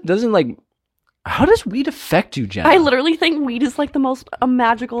 marijuana doesn't like. How does weed affect you, Jenna? I literally think weed is like the most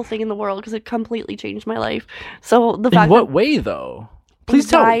magical thing in the world because it completely changed my life. So the In fact what that way though? Please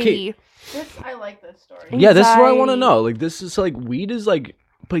tell me. anxiety, I like this story. Yeah, this is what I want to Anxiety. know. Like, this is like weed is like,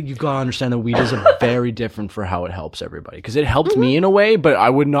 but you gotta understand that weed is a very different for how it helps everybody. Because it helped me in a way, but I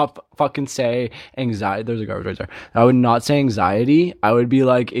would not fucking say anxiety. There's a garbage right there. I would not say anxiety. I would be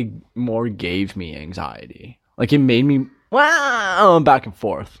like, it more gave me anxiety. Like, it made me wow back and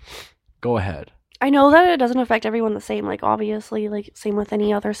forth. Go ahead. I know that it doesn't affect everyone the same. Like obviously, like same with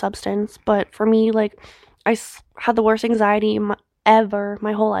any other substance. But for me, like had the worst anxiety ever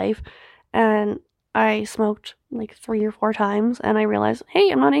my whole life, and I smoked like 3 or 4 times, and I realized, hey,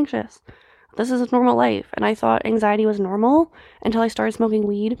 I'm not anxious. This is a normal life, and I thought anxiety was normal until I started smoking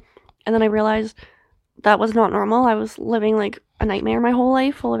weed, and then I realized that was not normal. I was living like a nightmare my whole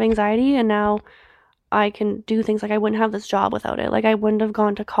life, full of anxiety, and now I can do things like I wouldn't have this job without it. Like I wouldn't have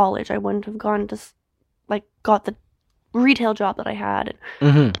gone to college. I wouldn't have gone to like got the retail job that I had.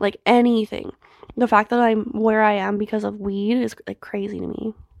 Mm-hmm. Like anything. The fact that I'm where I am because of weed is like crazy to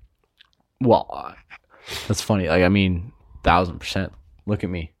me. Well, that's funny. Like, I mean, 1000%. Look at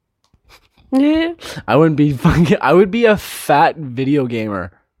me. Yeah. I wouldn't be fucking. I would be a fat video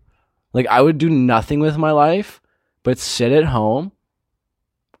gamer. Like, I would do nothing with my life, but sit at home.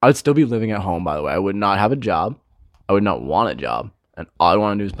 I would still be living at home, by the way. I would not have a job. I would not want a job. And all I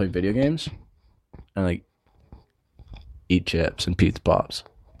want to do is play video games and, like, eat chips and pizza pops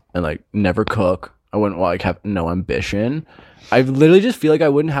and, like, never cook. I wouldn't, like, have no ambition. I literally just feel like I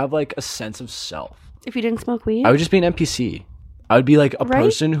wouldn't have, like, a sense of self. If you didn't smoke weed? I would just be an NPC. I would be like a Right?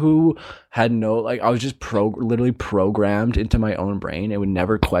 person who had no, like, I was just literally programmed into my own brain. I would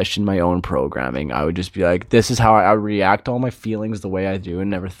never question my own programming. I would just be like, this is how I react to all my feelings the way I do and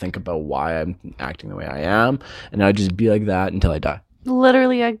never think about why I'm acting the way I am. And I'd just be like that until I die.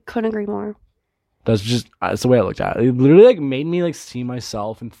 Literally, I couldn't agree more. That's the way I looked at it. It literally, like, made me, like, see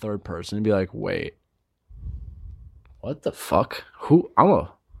myself in third person and be like, wait, what the fuck?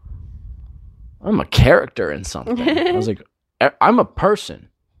 I'm a character in something. I was like, I'm a person.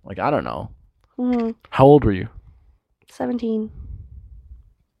 Like, I don't know. Mm, How old were you? 17.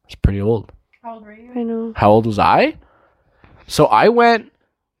 It's pretty old. How old were you? I know. How old was I? So I went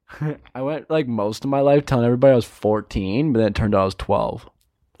like most of my life telling everybody I was 14, but then it turned out I was 12.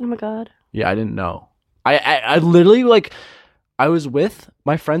 Oh my god. Yeah, I didn't know. I literally, like, I was with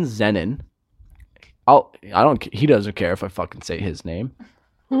my friend Zenon. He doesn't care if I fucking say his name.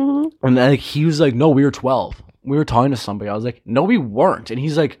 Hmm. And then, like, he was like, no, we were 12. We were talking to somebody. I was like, no, we weren't. And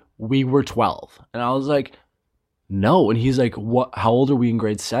he's like, we were 12. And I was like, no. And he's like, what? How old are we in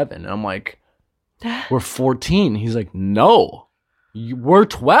grade 7? And I'm like, we're 14. He's like, no, we're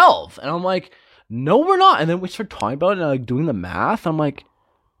 12. And I'm like, no, we're not. And then we start talking about it and like doing the math. I'm like,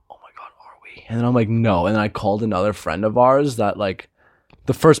 oh my God, are we? And then I'm like, no. And then I called another friend of ours that, like,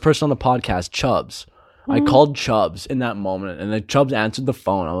 the first person on the podcast, Chubbs. I called Chubbs in that moment, and then Chubbs answered the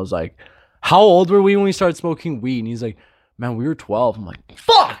phone. I was like, how old were we when we started smoking weed? And he's like, man, we were 12. I'm like,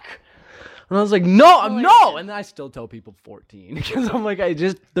 fuck. And I was like, no, no. And then I still tell people 14 because I'm like,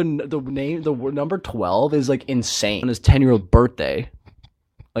 the number 12 is like insane. On his 10-year-old birthday,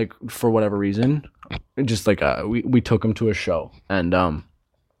 like, for whatever reason, just like we took him to a show, and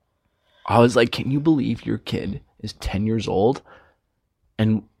I was like, can you believe your kid is 10 years old?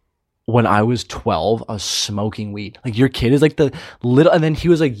 And when I was 12, I was smoking weed. Like, your kid is like the little, and then he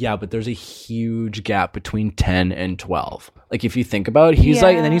was like, yeah, but there's a huge gap between 10 and 12. Like, if you think about it, he's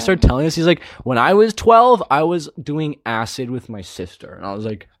like, and then he started telling us, he's like, when I was 12, I was doing acid with my sister. And I was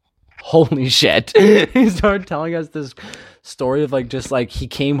like, holy shit. He started telling us this story of, like, just like he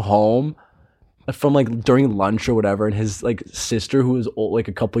came home from, like, during lunch or whatever, and his, like, sister, who was old, like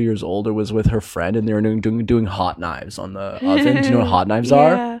a couple years older, was with her friend, and they were doing hot knives on the oven. Do you know what hot knives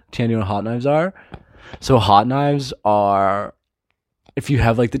are? Do you know what hot knives are? So hot knives are, if you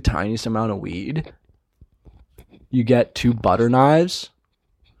have, like, the tiniest amount of weed, you get 2 butter knives,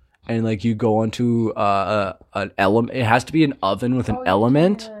 and, like, you go onto an element. It has to be an oven with an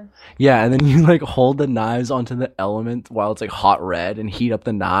element. Yeah, and then you like hold the knives onto the element while it's like hot red and heat up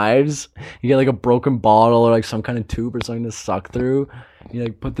the knives. You get like a broken bottle or like some kind of tube or something to suck through. You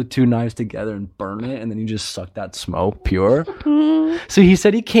like put the two knives together and burn it, and then you just suck that smoke pure. So he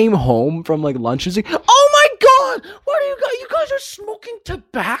said he came home from like lunch and he's like, "Oh my god, what are you guys? You guys are smoking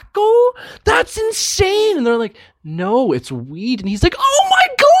tobacco? That's insane!" And they're like, "No, it's weed." And he's like, "Oh my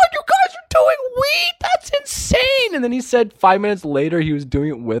god, you guys are doing weed? That's insane!" And then he said 5 minutes later he was doing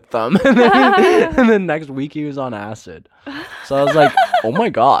it with them, and then next week he was on acid. So I was like, "Oh my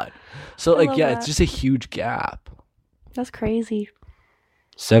god!" So like, yeah, it's just a huge gap. That's crazy.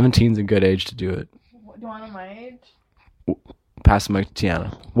 17's a good age to do it. Do you want to know my age? Pass the mic to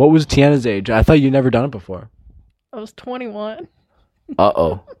Tiana. What was Tiana's age? I thought you'd never done it before. I was 21.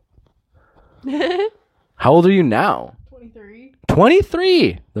 Uh-oh. How old are you now? 23.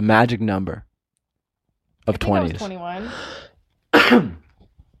 23. The magic number of I think I 20s. was 21.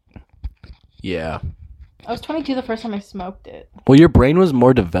 Yeah. I was 22 the first time I smoked it. Well, your brain was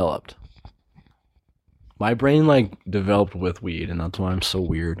more developed. My brain, like, developed with weed, and that's why I'm so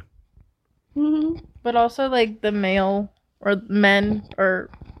weird. But also, like, the male, or men, or,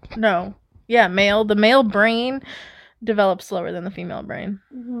 no. Yeah, male. The male brain develops slower than the female brain.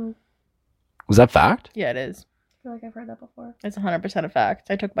 Was that fact? Yeah, it is. I feel like I've heard that before. It's 100% a fact.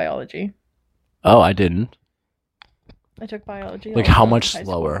 I took biology. Oh, I didn't. I took biology. Like, also how in much high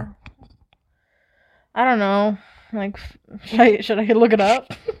slower? school. I don't know. Like, should I look it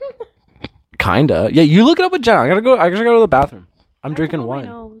up? Kinda. Yeah, you look it up with Jenna. I gotta go to the bathroom. I'm drinking wine.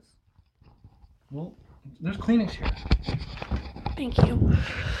 Well, there's Kleenex here. Thank you.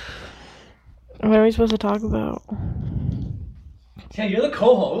 What are we supposed to talk about? Yeah, you're the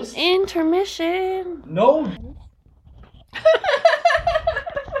co-host. Intermission. No.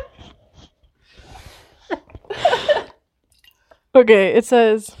 Okay, it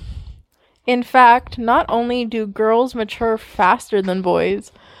says, in fact, not only do girls mature faster than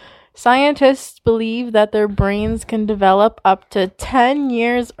boys, scientists believe that their brains can develop up to 10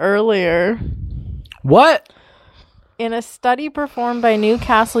 years earlier. What? In a study performed by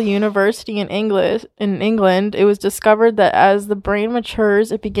Newcastle University in England, it was discovered that as the brain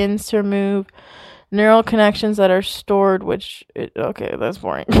matures, it begins to remove neural connections that are stored, okay, that's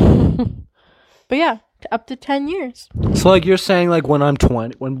boring. But yeah, up to 10 years. So, like, you're saying, like, when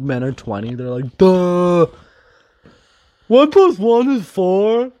men are 20, they're like, duh. 1 + 1 is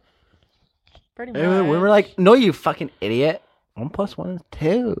 4. Pretty much. And we were like, no, you fucking idiot. 1 + 1 is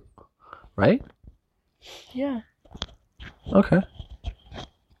 2. Right? Yeah. Okay.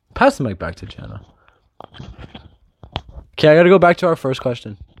 Pass the mic back to Jenna. Okay, I gotta go back to our first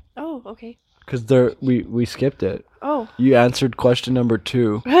question. Oh, okay. Because we skipped it. Oh. You answered question number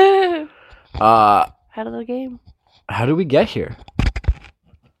 2. Head of the game. How did we get here?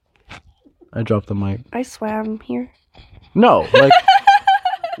 I dropped the mic. I swam here. No, like,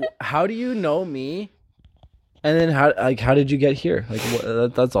 how do you know me? And then how did you get here? Like,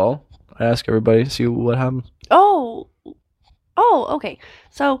 that's all. I ask everybody, see what happens. Oh, okay.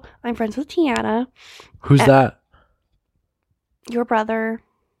 So I'm friends with Tiana. Who's that? Your brother.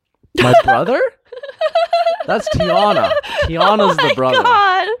 My brother? That's Tiana. Tiana's the brother.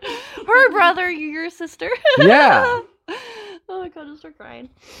 God. Her brother, your sister. Yeah. Oh my god, I'll start crying.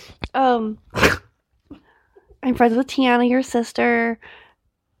 I'm friends with Tiana, your sister.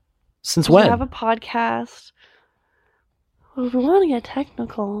 Since We when? have a podcast. Well, if we want to get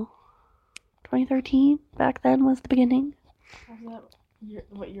technical, 2013 back then was the beginning.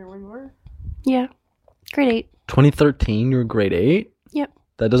 What year we were? Yeah, grade 8. 2013, you were grade 8? Yep.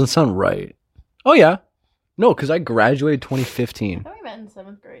 That doesn't sound right. Oh, yeah. No, because I graduated 2015. I thought we met in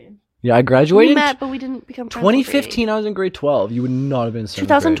 7th grade. Yeah, I We graduated met, but we didn't become friends. until grade 2015. I was in grade 12. You would not have been in 7th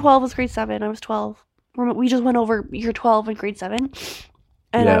 2012 was grade 7. I was 12. We just went over year 12 in grade 7,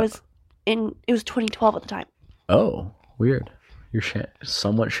 and Yeah. it was 2012 at the time. grade. Oh, weird. You're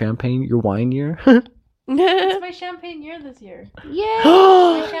somewhat champagne. Your wine year. It's my champagne year this year. Yay!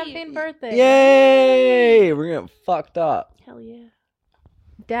 My champagne birthday. Yay! We're getting fucked up. Hell yeah.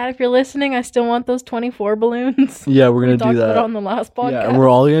 Dad, if you're listening, I still want those 24 balloons. Yeah, we're We gonna talked do about that. it on the last podcast. Yeah, and we're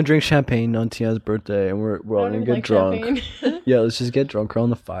all gonna drink champagne on Tiana's birthday, and we're all I gonna don't get like drunk. champagne. Yeah, let's just get drunk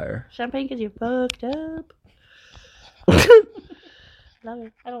around the fire. Champagne gets you fucked up. Love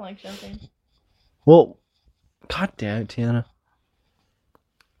it. I don't like champagne. Well, god damn it, Tiana.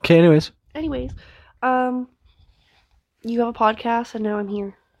 Okay, anyways. Anyways, you have a podcast, and now I'm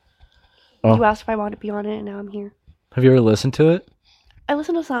here. Oh. You asked if I wanted to be on it, and now I'm here. Have you ever listened to it? I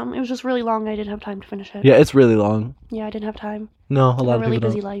listened to some. It was just really long. I didn't have time to finish it. Yeah, it's really long. Yeah, I didn't have time. No, a I have lot a of really people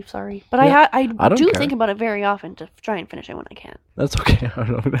busy don't. life. Sorry, but Yeah, I I don't do care. think about it very often to try and finish it when I can. That's okay. I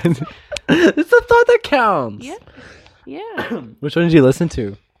don't know. It's the thought that counts. Yeah. Yeah. Which one did you listen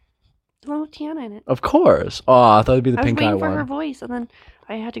to? The one with Tiana in it. Of course. Oh, I thought it'd be the I was pink eye waiting for her one. voice, and then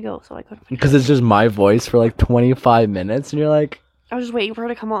I had to go, so I couldn't finish. Because it's just my voice for like 25 minutes, and you're like, I was just waiting for her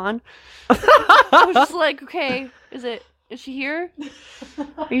to come on. I was just like, okay, is she here?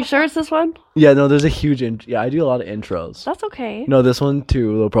 Are you sure it's this one? yeah, no, there's a huge yeah, I do a lot of intros. That's okay. No, this one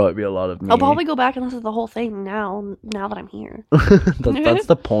too. There'll probably be a lot of me. I'll probably go back and listen to the whole thing now that I'm here. that's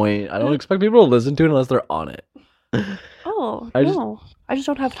the point. I don't expect people to listen to it unless they're on it. Oh, I just- no. I just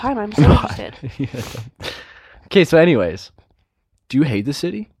don't have time. I'm so interested. Yeah. Okay, so anyways, do you hate the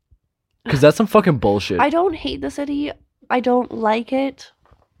city? Because that's some fucking bullshit. I don't hate the city. I don't like it.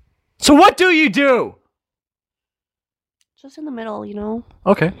 So what do you do? Just in the middle, you know?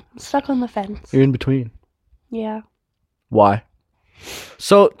 Okay, I'm stuck on the fence. you're in between. Yeah. Why?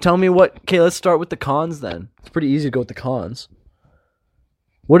 So tell me what. Okay, let's start with the cons then. It's pretty easy to go with the cons.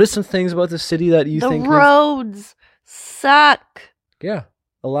 What are some things about the city that you The think? roads suck. Yeah,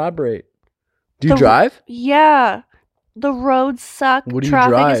 elaborate. Do you The- drive? Yeah. The roads suck. What do you Traffic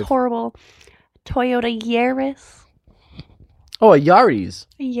drive? is horrible. Toyota Yaris. Oh, a Yaris.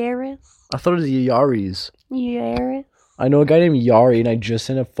 Yaris. I thought it was a Yaris. Yaris. I know a guy named Yari, and I just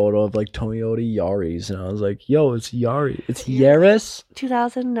sent a photo of like Toyota Yaris, and I was like, "Yo, it's Yari. It's Yaris."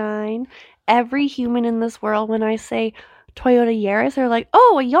 2009. Every human in this world, when I say Toyota Yaris, they're like,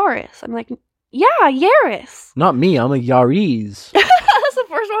 "Oh, a Yaris." I'm like, "Yeah, Yaris." Not me. I'm a Yaris. That's the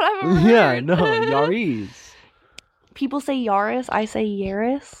first one I've ever heard. Yeah, no, Yaris. People say Yaris. I say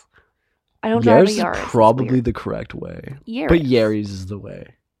Yaris. I don't drive a Yaris Yaris. is It's probably weird. the correct way, Yaris. but Yaris is the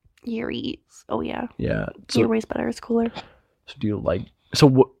way. Yaris. Oh yeah. Yeah. Your So, way's better. It's cooler. so do you like? So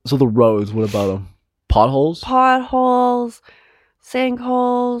what? So the roads. What about them? Potholes. Potholes,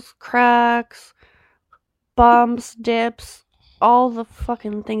 sinkholes, cracks, bumps, dips, all the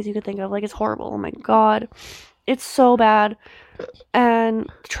fucking things you could think of. Like, it's horrible. Oh my god. It's so bad. And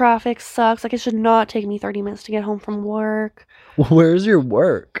traffic sucks. Like, it should not take me 30 minutes to get home from work. Where's your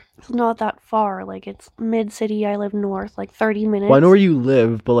work? It's not that far. Like, it's mid-city. I live north. Like, 30 minutes. Well, I know where you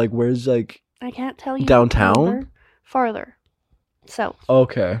live, but like, where's like? I can't tell you. Downtown? Farther. South.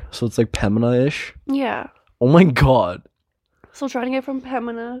 Okay, so it's like Pemina-ish. Yeah. Oh my god. So trying to get from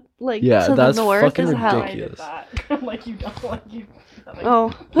Pemina, like, Yeah, to that's the north fucking is hell. ridiculous. like you don't like you. Oh.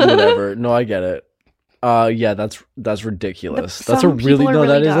 Whatever. No, I get it. Yeah, that's ridiculous. That's a Some really people are no.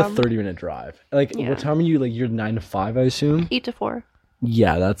 really That is dumb. a 30-minute drive. Like, Yeah. what time are you? Like, you're 9 to 5, I assume. 8 to 4.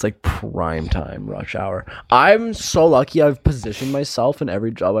 Yeah, that's like prime time rush hour. I'm so lucky. I've positioned myself in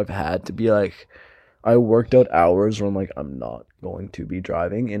every job I've had to be like, I worked out hours where I'm like, I'm not going to be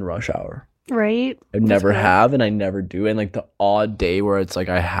driving in rush hour. Right? I That's never good. have, and I never do. And like the odd day where it's like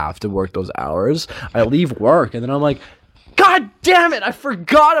I have to work those hours, I leave work, and then I'm like, God damn it, I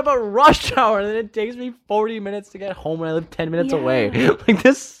forgot about rush hour. And then it takes me 40 minutes to get home when I live 10 minutes away. Like,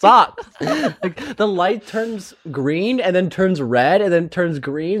 this sucks. Like, the light turns green, and then turns red, and then turns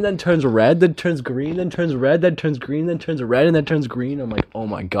green, then turns red, then turns green, then turns red, then turns green, then turns red, and then turns green. I'm like, oh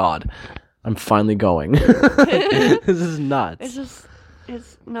my god, I'm finally going. This is nuts.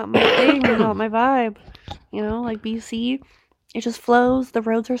 It's not my thing, not my vibe. You know, like BC, it just flows. The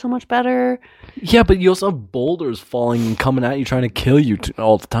roads are so much better. Yeah, but you also have boulders falling and coming at you trying to kill you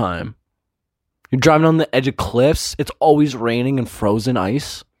all the time. You're driving on the edge of cliffs. It's always raining and frozen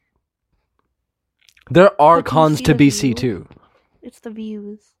ice. There are But do you cons see to the BC view? too. It's the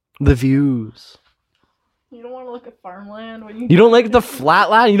views. The views. You don't want to look at farmland when you. You don't like the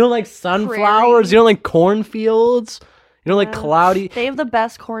flatland? You don't like sunflowers? Prairie. You don't like cornfields? You don't like Yeah. cloudy? They have the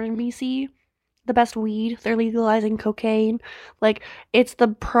best corn in BC. The best weed. They're legalizing cocaine. Like, it's the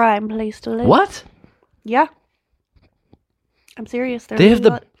prime place to live. What? Yeah. I'm serious. They have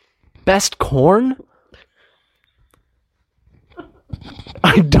the best corn?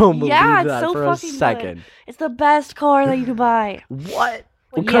 I don't believe Yeah, it's that so for a fucking good. second. It's the best corn that you could buy. What?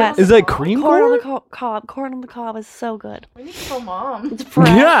 What Yes. kind? Is that cream Corn corn? on the cob. Corn on the cob is so good. We need to tell mom. It's fresh.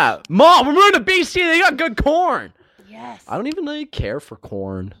 Yeah, Mom, we're moving to BC. They got good corn. Yes. I don't even really care for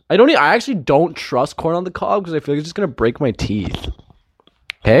corn. I actually don't trust corn on the cob because I feel like it's just gonna break my teeth.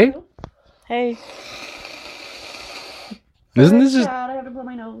 Hey, Hey. isn't this just? I have to blow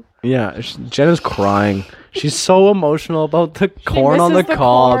my nose. Yeah, Jenna's crying. She's so emotional about the corn on the misses the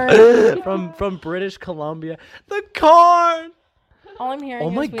cob corn. from British Columbia. The corn. All I'm hearing Oh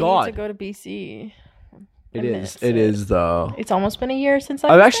is my we God. need to go to BC. It I is. miss It is though. It's almost been a year since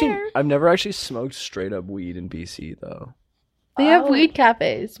I was there. I've never actually smoked straight up weed in BC though. They have weed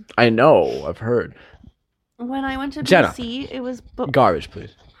cafes. I know. I've heard. When I went to Jenna. BC, it was... Garbage,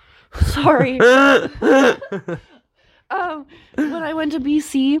 please. Sorry. When I went to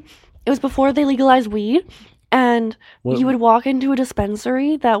BC, it was before they legalized weed. And you would walk into a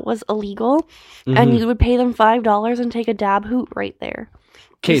dispensary that was illegal. And you would pay them $5 and take a dab hoot right there.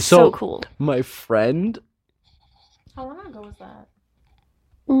 Okay, so cool. My friend... How long ago was that?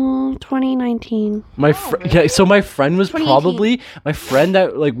 2019. Yeah, so my friend was 2018. probably... My friend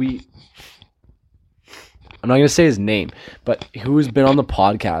that, like, we... I'm not going to say his name, but who's been on the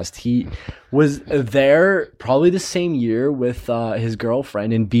podcast. He was there probably the same year with his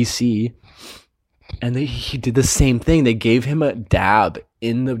girlfriend in BC. And he did the same thing. They gave him a dab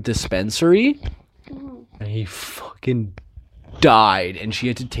in the dispensary. And he fucking died. And she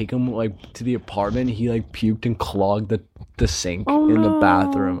had to take him, like, to the apartment. He, like, puked and clogged the sink in the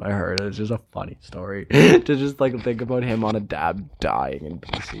bathroom. I heard it. It's just a funny story. To just, like, think about him on a dab dying in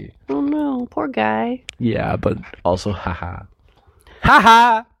BC. Oh no, poor guy. Yeah, but also, haha.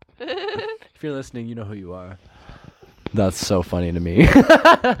 Haha! If you're listening, you know who you are. That's so funny to me.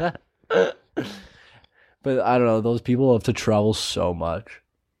 But I don't know, those people have to travel so much.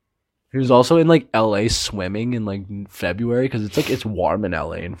 He was also in, like, LA swimming in, like, February, because it's warm in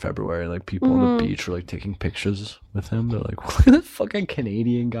LA in February. Like, people on the beach were, like, taking pictures with him. They're like, look at that fucking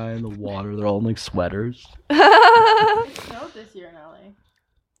Canadian guy in the water. They're all in, like, sweaters. It snowed this year in LA.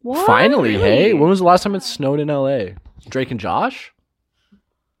 What? Finally, Really? hey? When was the last time it snowed in LA? Drake and Josh?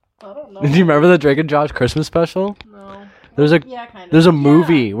 I don't know. Do you remember the Drake and Josh Christmas special? No. There's a Yeah, kind of. There's a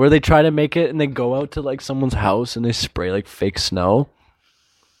movie where they try to make it and they go out to, like, someone's house and they spray, like, fake snow.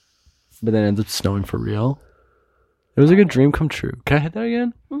 But then it ends up snowing for real. It was like a dream come true. Can I hit that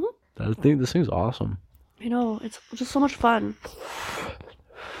again? This thing's awesome. I know, it's just so much fun.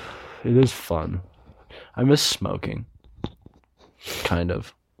 It is fun. I miss smoking. Kind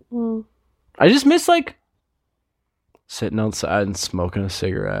of. I just miss, like, sitting outside and smoking a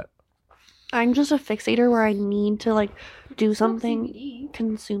cigarette. I'm just a fixator where I need to, like, do something,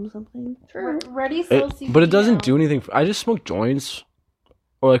 consume something. Ready sells CBD But it doesn't now. do anything. I just smoke joints.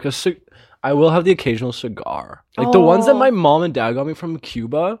 Or, like, I will have the occasional cigar. Like, the ones that my mom and dad got me from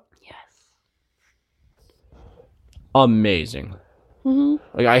Cuba. Yes. Amazing.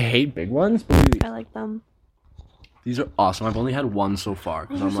 Like, I hate big ones, but I like them. these are awesome. I've only had one so far.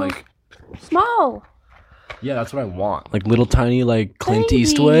 Because I'm like, Small. yeah, that's what I want. Like, little tiny, like, Clint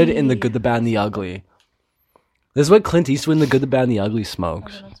Eastwood in The Good, the Bad, and the Ugly. This is what Clint Eastwood in The Good, the Bad, and the Ugly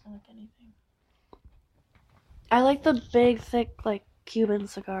smokes. I like the big, thick, like, Cuban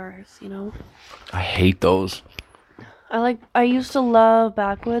cigars, you know? I hate those. I used to love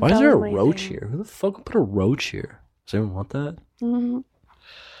backwoods. Why is That there a was my roach thing. here? Who the fuck would put a roach here? Does anyone want that?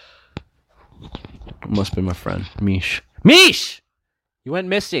 It must be my friend, Mish. Mish! You went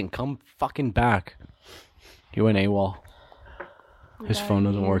missing. Come fucking back. You went AWOL. His phone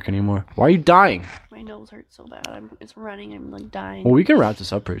doesn't work anymore. Why are you dying? My nose hurts so bad. It's running. I'm, like, dying. Well, we can wrap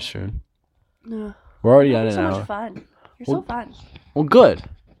this up pretty soon. No. We're already at You're an so hour. much fun. You're so fun. Well, good.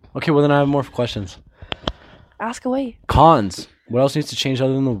 Okay, well then I have more questions. Ask away. Cons. What else needs to change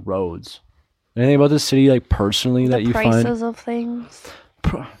other than the roads? Anything about the city, like, personally that you find? Prices of things.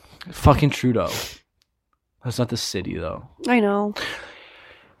 Fucking Trudeau. That's not the city, though. I know.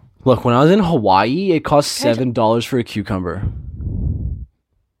 Look, when I was in Hawaii, it cost $7 for a cucumber.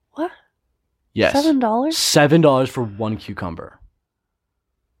 What? Yes. $7? $7 for one cucumber.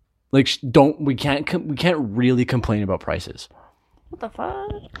 Like, we can't really complain about prices. What the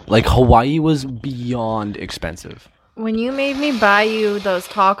fuck? Like, Hawaii was beyond expensive. When you made me buy you those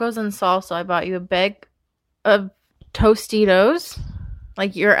tacos and salsa, I bought you a bag of Tostitos,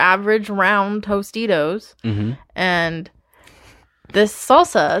 like your average round Tostitos, and this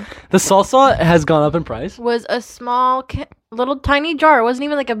salsa. The salsa has gone up in price? Was a small, little tiny jar. It wasn't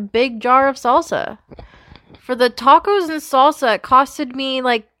even like a big jar of salsa. For the tacos and salsa, it costed me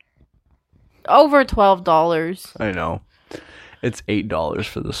like over $12. I know. It's $8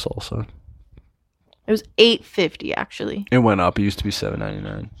 for the salsa. It was $8.50 actually. It went up. It used to be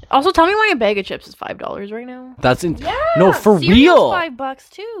 $7.99. Also, tell me why a bag of chips is $5 right now. That's no, for Cereal's real. $5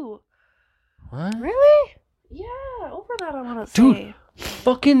 too. What? Really? Yeah, over that I want to Dude, say.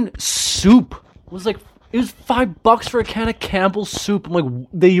 fucking soup was like, it was $5 for a can of Campbell's soup. I'm like,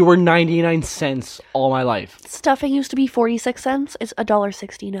 they were 99 cents all my life. Stuffing used to be 46 cents. It's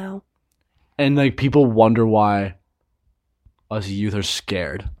 $1.60 now. And like, people wonder why us youth are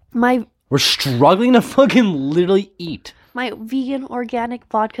scared. We're struggling to fucking literally eat. My vegan organic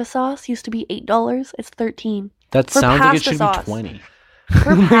vodka sauce used to be $8. It's $13. That For sounds like it pasta should sauce. be 20.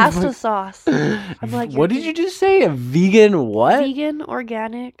 For pasta sauce. I'm like, what did you just say? A vegan what? Vegan,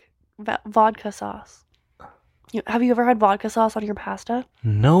 organic vodka sauce. Have you ever had vodka sauce on your pasta?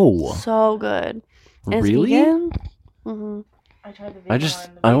 No. So good. And it's Really? vegan? Mm-hmm. I tried the vegan I just-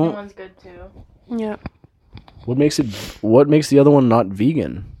 one. The I vegan don't- one's good too. Yeah. What makes the other one not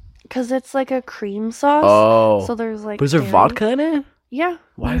vegan? Because it's like a cream sauce. Oh. So there's like. But is there dairy. vodka in it? Yeah.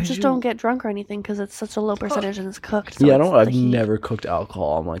 Why you would just you- don't get drunk or anything because it's such a low percentage and it's cooked. So Yeah, it's I've the heat. never cooked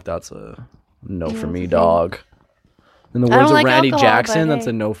alcohol. I'm like, that's a no Yeah, for that's me, the thing. dog. In the I don't words of like Randy alcohol, Jackson, but that's hey.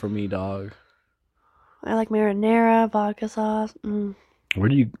 a no for me, dog. I like marinara, vodka sauce. Mm. Where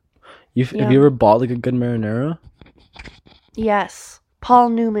do you Yeah. have you ever bought like a good marinara? Yes. Paul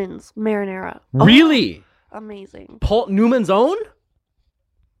Newman's marinara. Really? Amazing. Paul Newman's own?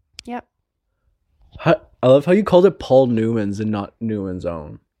 Yep. I love how you called it Paul Newman's and not Newman's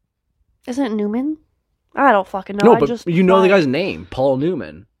own. Isn't it Newman? I don't fucking know. No, I but just you know the buy guy's it. name, Paul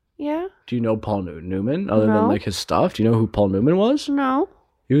Newman. Yeah? Do you know Paul Newman other than No. like his stuff? Do you know who Paul Newman was? No.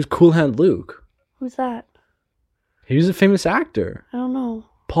 He was Cool Hand Luke. Who's that? He was a famous actor. I don't know.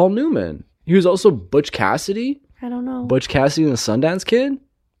 Paul Newman. He was also Butch Cassidy. I don't know. Butch Cassidy and the Sundance Kid.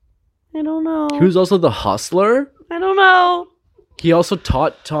 I don't know. He was also the Hustler. I don't know. He also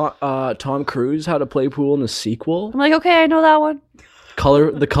taught Tom Cruise how to play pool in the sequel, I'm like, okay, I know that one.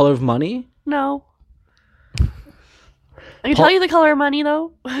 The Color of Money. No. I can Paul- tell you the color of money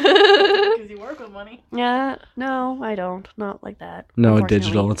though. Because you work with money. Yeah. No, I don't. Not like that. No, unfortunately.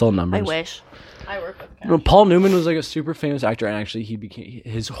 digital. It's all numbers. I wish. I work with cash. No, Paul Newman was like a super famous actor, and actually he became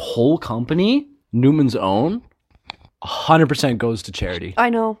his whole company, Newman's Own, 100% goes to charity. I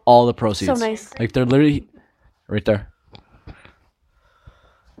know. All the proceeds. So nice. Like they're literally right there.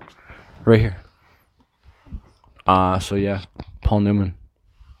 Right here. So yeah, Paul Newman.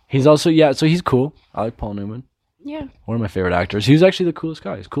 He's also so he's cool. I like Paul Newman. Yeah. One of my favorite actors. He was actually the coolest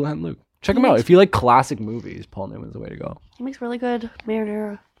guy. He's Cool Hand Luke. Check him out. If you like classic movies, Paul Newman's the way to go. He makes really good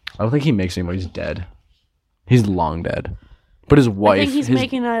marinara. I don't think he makes anymore. He's dead. He's long dead. But his wife, I think he's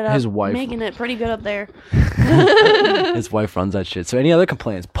making it up. his wife, Making it pretty good up there. his wife runs that shit. So any other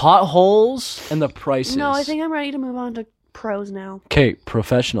complaints? Potholes and the prices. No, I think I'm ready to move on to pros now. Okay,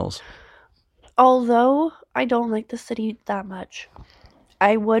 professionals. Although I don't like the city that much,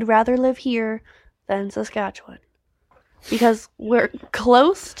 I would rather live here than Saskatchewan. Because we're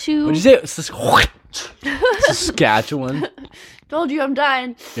close to... What'd you say? Saskatchewan. Told you I'm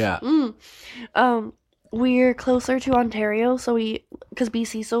dying. Yeah. We're closer to Ontario, so because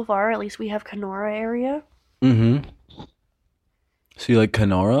BC so far, at least we have Kenora area. Mm-hmm. So you like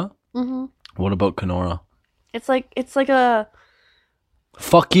Kenora? Mm-hmm. What about Kenora? It's like a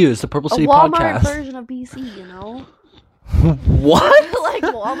Fuck you. It's the Purple City Walmart podcast. version of BC, you know? What? Like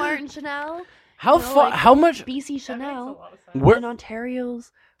Walmart and Chanel. How You know, far? like how much? BC Chanel Where? and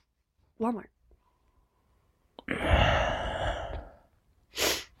Ontario's Walmart.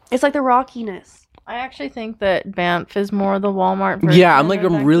 It's like the rockiness. I actually think that Banff is more the Walmart version. Yeah, I'm like,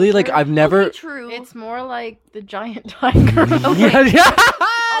 of I'm really like, I've never. Okay, true. It's more like the giant tiger. Yeah, yeah.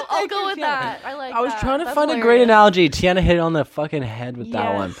 I'll go with that. I like I was that. trying to That's find a great hilarious. analogy. Tiana hit it on the fucking head with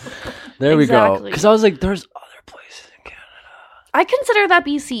that one. Yes. There we go. Exactly. Because I was like, there's other places in Canada. I consider that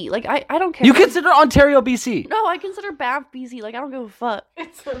BC. Like, I don't care. You consider Ontario BC? No, I consider Banff BC. Like, I don't give a fuck.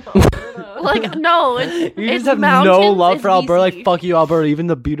 It's in Alberta. Like, no, it's You it's just have mountains, no love it's for Alberta. Like, BC. fuck you, Alberta. Even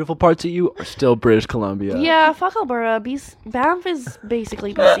the beautiful parts of you are still British Columbia. Yeah, fuck Alberta. Banff is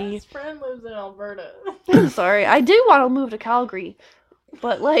basically BC. His friend lives in Alberta. I'm sorry. I do want to move to Calgary,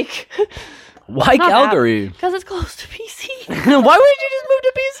 but like, Why Not Calgary? because it's close to BC. Why would you just move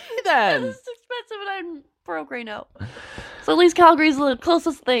to BC then? It's expensive and I'm broke right now. So at least Calgary's the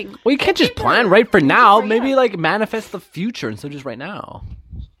closest thing. Well, you can't just plan right for now. Maybe like manifest the future instead of just right now.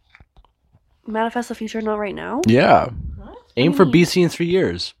 Manifest the future, not right now. Yeah. Aim for do you mean? BC in 3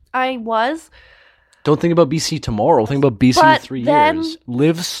 years. I was. Don't think about BC tomorrow. Think about BC in But 3 then- years.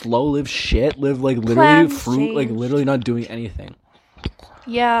 Live slow, live shit, live like literally Plans fruit, like change. literally not doing anything.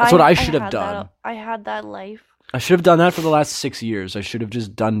 Yeah. That's what I should have had done. that- I had that life. I should have done that for the last 6 years. I should have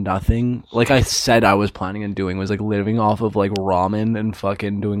just done nothing. Like I said I was planning on doing was like living off of like ramen and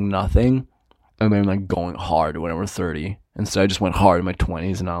fucking doing nothing. And then like going hard when I was 30. Instead I just went hard in my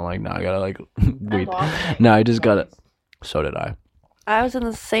 20s and now I'm like, nah, I gotta like wait. No, I just gotta. So did I. I was in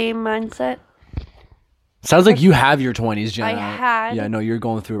the same mindset. Sounds like you have your 20s, Jenna. I had. Yeah, no, you're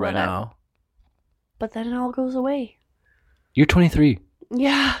going through it right But I- now. But then it all goes away. You're 23.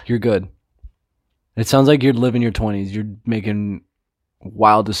 Yeah. You're good. It sounds like you're living your 20s. You're making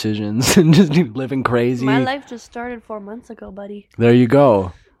wild decisions and just living crazy. My life just started 4 months ago, buddy. There you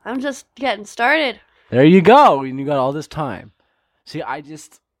go. I'm just getting started. There you go. And you got all this time. See, I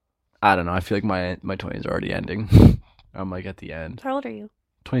don't know. I feel like my 20s are already ending. I'm like at the end. How old are you?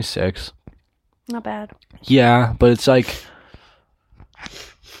 26. Not bad. Yeah, but it's like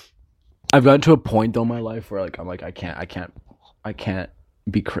I've gotten to a point though in my life where like I'm like I can't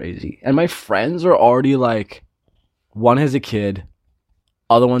be crazy. And my friends are already like, one has a kid,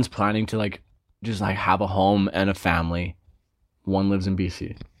 other one's planning to like just like have a home and a family. One lives in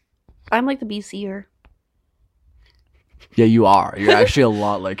BC. I'm like the BCer. Yeah, you are. You're actually a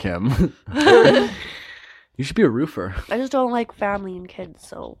lot like him. You should be a roofer. I just don't like family and kids,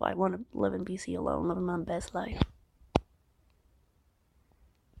 so I want to live in BC alone, living my best life.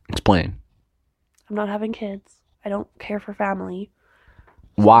 Explain. I'm not having kids. I don't care for family.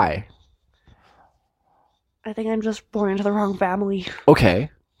 Why? I think I'm just born into the wrong family.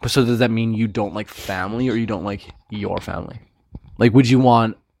 Okay. But so does that mean you don't like family or you don't like your family? Like, would you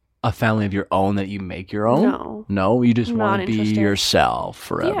want a family of your own that you make your own? No. No? You just Not want to be interested. yourself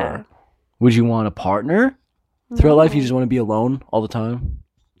forever? Yeah. Would you want a partner? Throughout life, you No. just want to be alone all the time?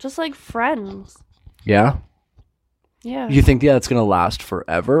 Just like friends. Yeah? Yeah. You think that's going to last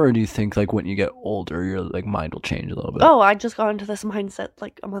forever? Or do you think, like, when you get older, your, like, mind will change a little bit? Oh, I just got into this mindset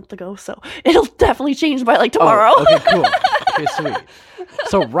like a month ago, so it'll definitely change by like tomorrow. Oh, okay, cool. Okay, sweet.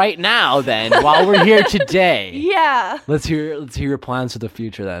 So right now, then, while we're here today, Yeah. let's hear your plans for the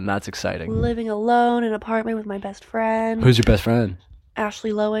future. Then that's exciting. Living alone in an apartment with my best friend. Who's your best friend?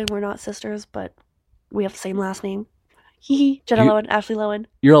 Ashley Lowen. We're not sisters, but we have the same last name. Jenna Lowen, Ashley Lowen.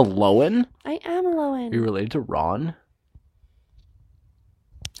 You're a Lowen? I am a Lowen. You're related to Ron?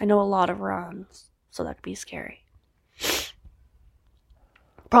 I know a lot of Rons, so that could be scary.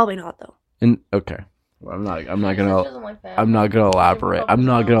 Probably not though. Okay. Well, I'm not She gonna doesn't like that. I'm not gonna elaborate. I'm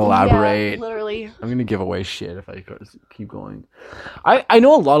not gonna elaborate. Yeah, literally. I'm gonna give away shit if I keep going. I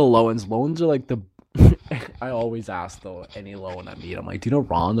know a lot of Lowens. Lowens are like the. I always ask though any Lowen I meet. I'm like, do you know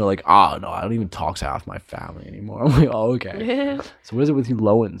Ron? They're like, oh no, I don't even talk to half my family anymore. I'm like, oh okay. So what is it with you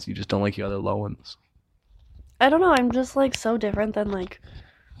Lowens? You just don't like the other Lowens? I don't know. I'm just like so different than like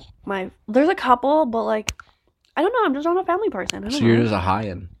There's a couple, but like I don't know. I'm just not a family person. I don't So know. you're just a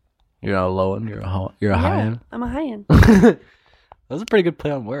high-end. You're not a Lowen. You're a high-end. I'm a high-end. That was a pretty good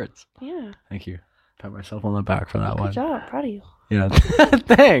play on words. Yeah. Thank you. Pat myself on the back for that Good one. job. Proud of you. Yeah.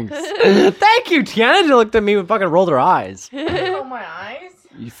 Thanks. Thank you. Tiana just looked at me and fucking rolled her eyes. Oh, my eyes?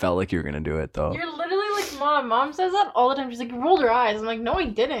 You felt like you were gonna do it though. You're literally like mom. Mom says that all the time. She's like, you rolled her eyes. I'm like, no, I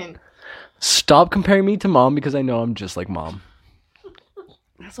didn't. Stop comparing me to mom because I know I'm just like mom.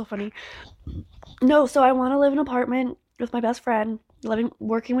 That's so funny. No, so I want to live in an apartment with my best friend,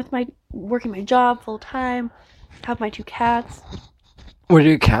 working my job full time, have my 2 cats, What are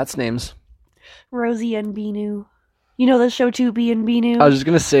your cats' names? Rosie and Binu. You know the show 2B and Binu? I was just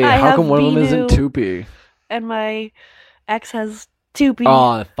gonna say, I how have come one of them isn't Binu. Toopy? And my ex has 2B.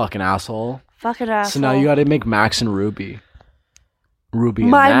 Oh, that fucking asshole. Fucking asshole. So now you gotta make Max and Ruby. Ruby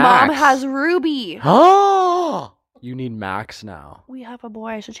and My Max. mom has Ruby. Oh! You need Max now. We have a boy.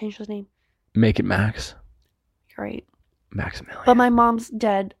 I should change his name. Make it Max. Great. Maximilian. But my mom's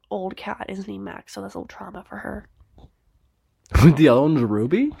dead old cat is named Max, so that's a little trauma for her. The other one's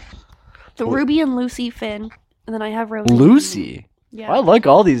Ruby? The What? Ruby and Lucy Finn. And then I have Rosie. Lucy? Yeah. I like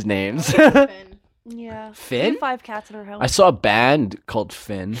all these names. Yeah. Finn? We have 5 cats in our house. I saw a band called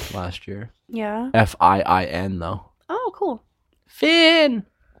Finn last year. Yeah. F-I-I-N though. Oh, cool. Finn!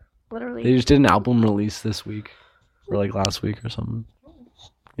 Literally. They just did an album release this week. Or like last week or something.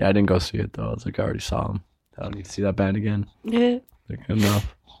 Yeah, I didn't go see it though. I was like, I already saw them. I don't need to see that band again. Yeah. They're good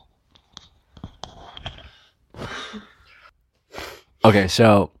enough. Okay,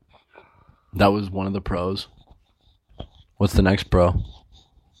 so that was one of the pros. What's the next pro?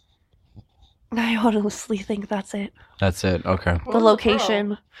 I honestly think that's it. That's it. Okay. The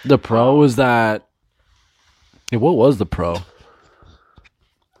location. The pro was that. Yeah, what was the pro?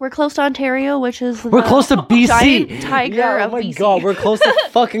 We're close to Ontario, which is We're the close to BC. giant tiger Yeah, of oh my BC. god, we're close to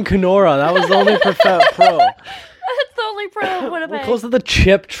fucking Kenora. That was the only pro. That's the only pro of Winnipeg. We're close to the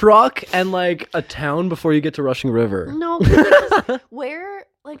chip truck and like a town before you get to Rushing River. No, because where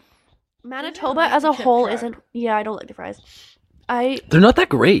like Manitoba as a chip whole truck. isn't. Yeah, I don't like the fries. They're not that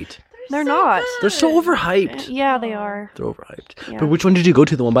great. They're not. They're so overhyped. Yeah, they are. They're overhyped. Yeah. But which one did you go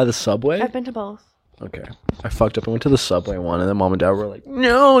to? The one by the subway? I've been to both. Okay. I fucked up. I went to the subway one, and then mom and dad were like,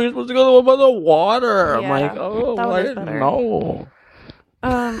 "No, you're supposed to go to the one by the water." I'm Yeah, like, "Oh, that one I is didn't better. know."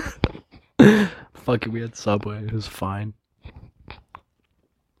 Um, Fuck it, we had subway. It was fine.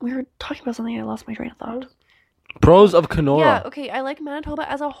 we were talking about something. I lost my train of thought. Pros of Kenora. Yeah. Okay. I like Manitoba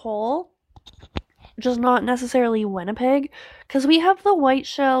as a whole. just not necessarily Winnipeg, because we have the White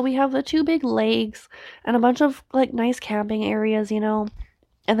Shell, we have the 2 big lakes, and a bunch of like nice camping areas, you know.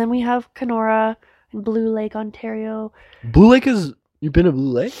 And then we have Kenora and Blue Lake, Ontario. Blue Lake is... You've been to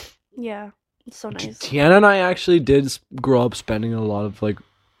Blue Lake? Yeah, it's so nice. Tiana and I actually did grow up spending a lot of like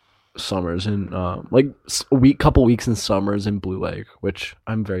summers in couple weeks in summers in Blue Lake, which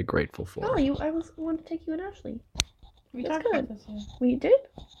I'm very grateful for. Oh, I wanted to take you and Ashley. We That's talked good. about this. Yeah. We did?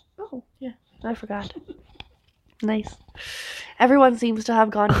 Oh, yeah. I forgot. Nice. Everyone seems to have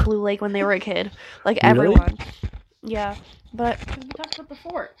gone to Blue Lake when they were a kid. Like, Really? everyone. Yeah. But, Because we talked about the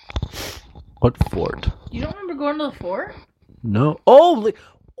fort. What fort? You don't remember going to the fort? No.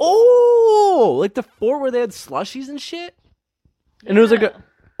 Like the fort where they had slushies and shit? And it was like a...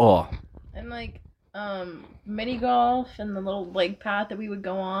 Oh. And like mini golf and the little like path that we would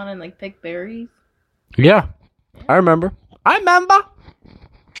go on and like pick berries. Yeah. I remember.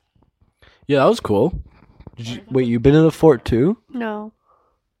 Yeah, that was cool. Wait, you been in the fort too? no.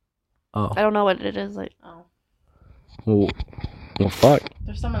 Oh. I don't know what it is. Like, Oh. Well, fuck.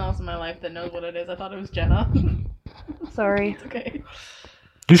 There's someone else in my life that knows what it is. I thought it was Jenna. sorry. It's okay.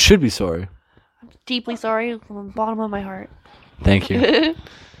 You should be sorry. Deeply sorry from the bottom of my heart. Thank you.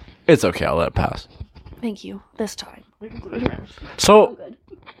 It's okay, I'll let it pass. Thank you. This time. We can be friends. So,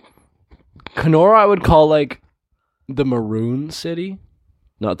 Kenora I would call like the maroon city,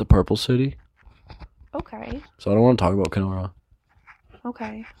 not the purple city. Okay. So I don't want to talk about Kenora.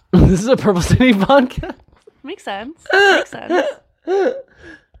 Okay. This is a Purple City podcast. Makes sense. Makes sense.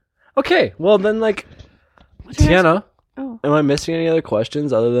 Okay, well then like What's your next- Tiana, Oh. am I missing any other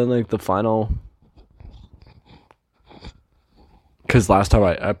questions other than like the final? Because last time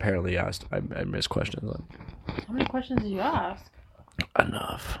I apparently asked, I missed questions. How many questions did you ask?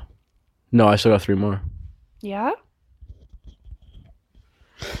 Enough. No, I still got 3 more. Yeah?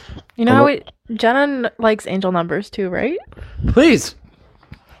 You know how Jenna likes angel numbers too, right? Please.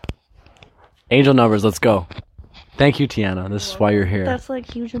 Angel numbers, let's go. Thank you, Tiana. This is why you're here. That's like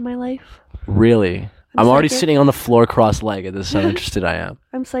huge in my life. Really? I'm already psychic. sitting on the floor cross-legged. This is how interested I am.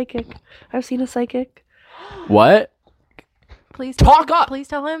 I'm psychic. I've seen a psychic. What? Please Talk up! Please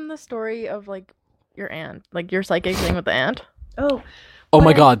tell him the story of like your aunt, like your psychic thing with the aunt. Oh. Oh my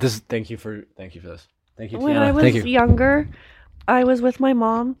When- God! Thank you for this. Thank you, When Tiana. I was Thank you. younger, I was with my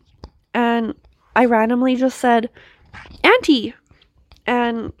mom, and I randomly just said, "Auntie,"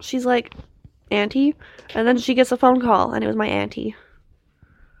 and she's like, "Auntie," and then she gets a phone call, and it was my auntie.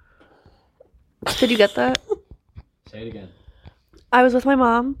 Did you get that? Say it again. I was with my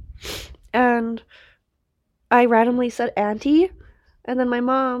mom, and I randomly said "Auntie," and then my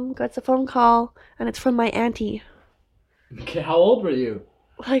mom gets a phone call, and it's from my auntie, Okay, how old were you?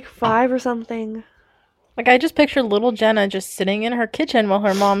 like 5 or something. Like I just pictured little Jenna just sitting in her kitchen while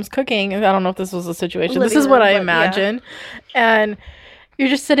her mom's cooking. I don't know if this was a situation. This Living is what room, I but yeah. imagine. And you're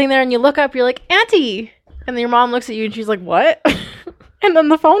just sitting there and you look up, you're like, Auntie! And then your mom looks at you and she's like, what? And then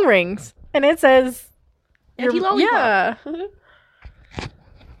the phone rings. And it says... Auntie your- Lollipop. Yeah.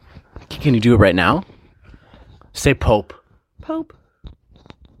 Can you do it right now? Say Pope. Pope.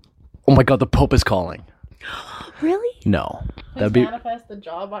 Oh my God, the Pope is calling. Really? No. Please That'd be... manifest the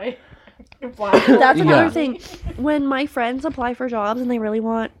job I applied for. That's another Yeah. thing. When my friends apply for jobs and they really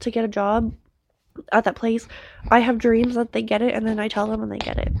want to get a job at that place, I have dreams that they get it, and then I tell them and they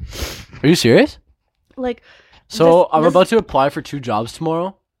get it. Are you serious? Like, So this- I'm this- about to apply for 2 jobs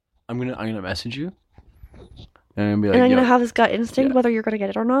tomorrow. I'm gonna message you. And I'm gonna be like, and I'm yo, gonna have this gut instinct Yeah. whether you're gonna get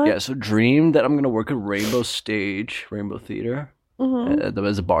it or not. yeah, so dream that I'm gonna work at Rainbow Theater, Mm-hmm.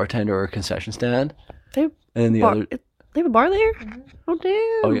 as a bartender or a concession stand. They, And then the bar- other... they have a bar there? Oh,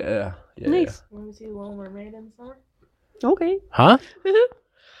 damn. Oh, yeah. Nice. When we see Little Mermaid in summer? Okay. Huh?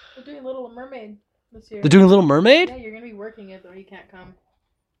 We're doing Little Mermaid this year. They're doing Little Mermaid? Yeah, you're gonna be working it though. You can't come.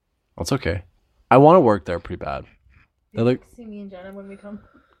 That's okay. I want to work there pretty bad. They're like, See me and Jenna when we come.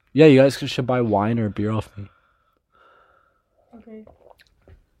 yeah, you guys should buy wine or beer off me. Okay.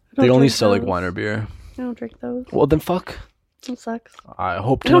 They don't only drink sell like those. wine or beer. I don't drink those. Well, then fuck. It sucks. I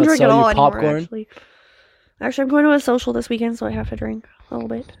hope I to don't not drink at sell all you anymore, popcorn. actually. Actually, I'm going to a social this weekend, so I have to drink a little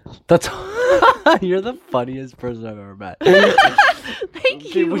bit. That's you're the funniest person I've ever met. Thank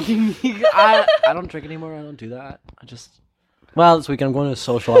Dude, you. what do you mean? I don't drink anymore. I don't do that. This weekend I'm going to a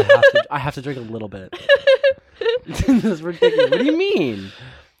social. I have to drink a little bit. This is ridiculous. What do you mean?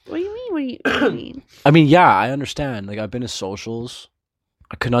 What do you mean? What do you mean? I mean, yeah, I understand. Like, I've been to socials.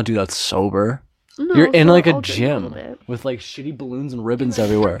 I could not do that sober. No, You're in so like a I'll drink little gym bit. with like shitty balloons and ribbons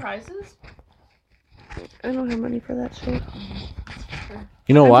everywhere. Prizes? I don't have money for that shit.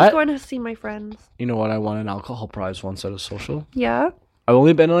 You know I'm what? just going to see my friends. You know what? I won an alcohol prize once at a social. Yeah? I've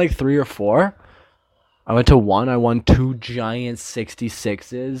only been to like 3 or 4, I went to one. I won 2 giant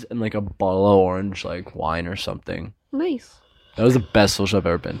 66s and like a bottle of orange like wine or something. Nice. That was the best social I've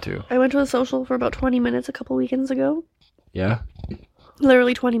ever been to. I went to a social for about 20 minutes a couple weekends ago. Yeah?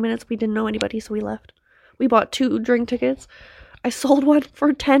 Literally 20 minutes. We didn't know anybody, so we left. We bought 2 drink tickets. I sold one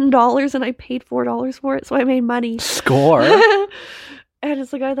for $10 and I paid $4 for it, so I made money. Score! And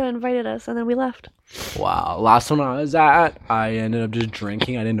it's the guy that invited us, and then we left. Wow. Last one I was at, I ended up just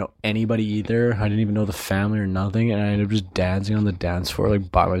drinking. I didn't know anybody either. I didn't even know the family or nothing. And I ended up just dancing on the dance floor,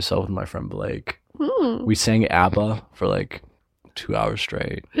 like, by myself with my friend Blake. We sang ABBA for, like, 2 hours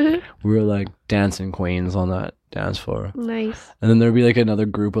straight. We were, like, dancing queens on that dance floor. Nice. And then there'd be, like, another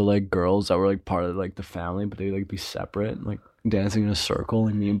group of, like, girls that were, like, part of, like, the family, but they'd, like, be separate and, like, dancing in a circle.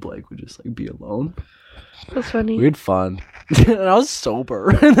 And me and Blake would just, like, be alone. That's funny. We had fun. And I was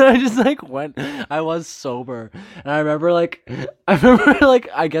sober. And then I just like went. I was sober. And I remember like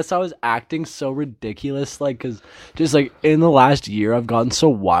I guess I was acting so ridiculous, like, because just like in the last year I've gotten so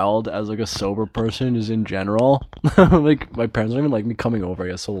wild as like a sober person just in general. Like my parents don't even like me coming over. I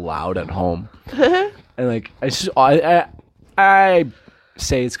get so loud at home. And like I say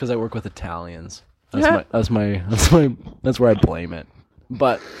it's because I work with Italians. That's where I blame it.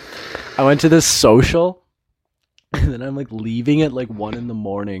 But I went to this social. And then I'm like leaving at like 1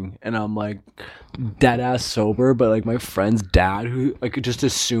 a.m. and I'm like dead ass sober, but like my friend's dad, who like just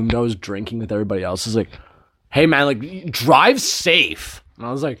assumed I was drinking with everybody else, is like, "Hey man, like drive safe." And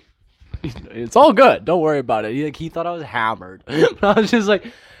I was like, "It's all good, don't worry about it." He thought I was hammered. But I was just like,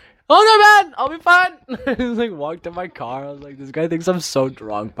 "Oh no man, I'll be fine." I just like walked to my car. I was like, this guy thinks I'm so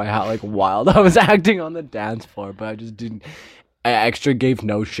drunk by how like wild I was acting on the dance floor, but I just didn't. I extra gave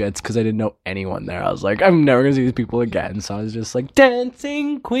no shits because I didn't know anyone there. I was like, I'm never gonna see these people again. So I was just like,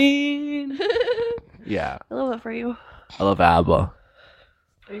 dancing queen. Yeah. I love it for you. I love ABBA.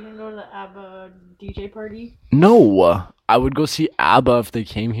 Are you gonna go to the ABBA DJ party? No. I would go see ABBA if they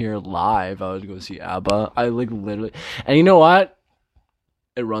came here live. I would go see ABBA. I like literally. And you know what?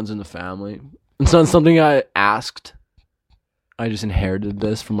 It runs in the family. It's not something I asked. I just inherited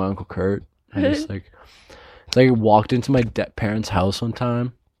this from my Uncle Kurt. I just like walked into my parents' house one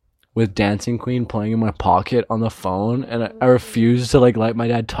time with Dancing Queen playing in my pocket on the phone, and I refused to like let my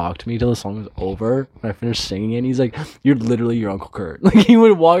dad talk to me till the song was over. And I finished singing it, and he's like, "You're literally your Uncle Kurt." Like he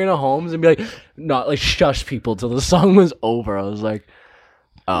would walk into homes and be like, not like shush people till the song was over. I was like,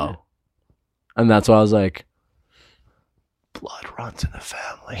 oh. And that's why I was like, blood runs in the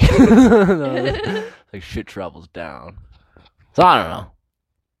family. Like shit travels down. So I don't know.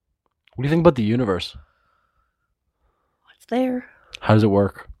 What do you think about the universe? It's there. How does it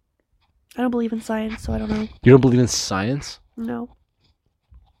work? I don't believe in science, so I don't know. You don't believe in science? No.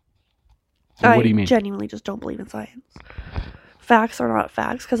 What do you mean? I genuinely just don't believe in science. Facts are not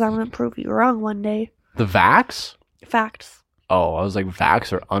facts because I'm going to prove you wrong one day. The vax? Facts. Oh, I was like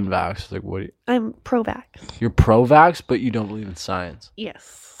vax or unvax. Like what? I'm pro-vax. You're pro-vax, but you don't believe in science.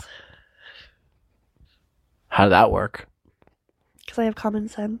 Yes. How did that work? Because I have common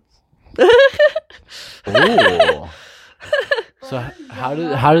sense. Oh. So how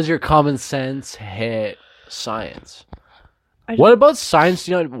does your common sense hit science? What about science?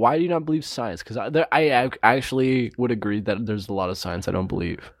 Why do you not believe science? Because I actually would agree that there's a lot of science I don't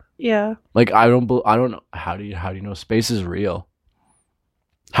believe. Yeah. Like I don't know. How do you know space is real?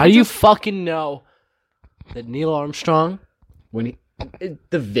 How do you fucking know that Neil Armstrong,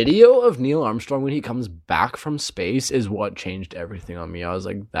 the video of Neil Armstrong when he comes back from space is what changed everything on me. I was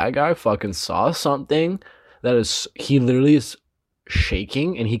like, that guy fucking saw something that he literally is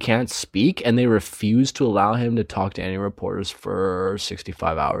shaking and he can't speak, and they refuse to allow him to talk to any reporters for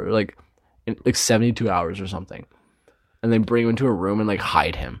 65 hours, like 72 hours or something. And they bring him into a room and like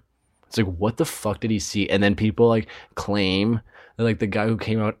hide him. It's like, what the fuck did he see? And then people like claim that like the guy who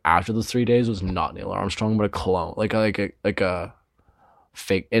came out after those 3 days was not Neil Armstrong, but a clone, like a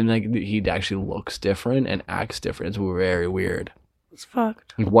fake, and like he actually looks different and acts different. It's very weird. It's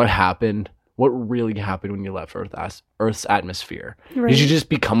fucked. Like, what happened? What really happened when you left Earth's atmosphere? Right. Did you just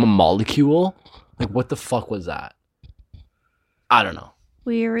become a molecule? Like, what the fuck was that? I don't know.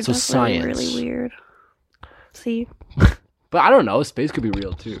 Weird. So That's science. really, really weird. See? But I don't know. Space could be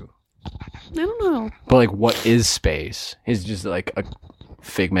real too. I don't know. But like, what is space? Is just like a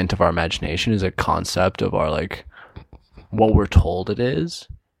figment of our imagination? Is a concept of our like what we're told it is?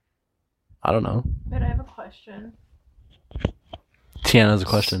 I don't know. But I have a question. Tiana has a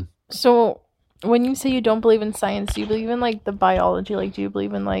question. So, when you say you don't believe in science, do you believe in like the biology? Like, do you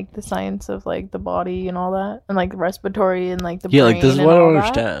believe in like the science of like the body and all that, and like the respiratory and like the brain? Yeah, like this is and what I all don't that?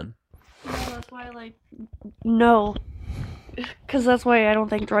 understand. No, that's why, like, no. because that's why I don't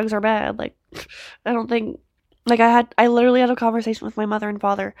think drugs are bad. Like, I don't think, like, I literally had a conversation with my mother and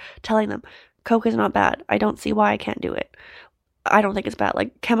father telling them, Coke is not bad. I don't see why I can't do it. I don't think it's bad.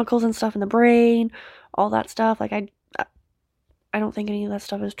 Like, chemicals and stuff in the brain, all that stuff. Like, I don't think any of that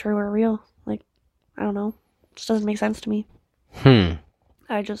stuff is true or real. Like, I don't know. It just doesn't make sense to me.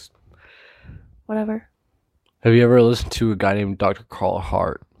 I just, whatever. Have you ever listened to a guy named Dr. Carl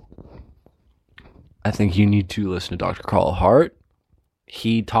Hart? I think you need to listen to Dr. Carl Hart.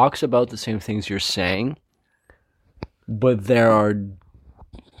 He talks about the same things you're saying, but there are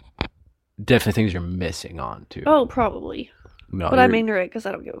definitely things you're missing on, too. Oh, probably. No, but I'm ignorant because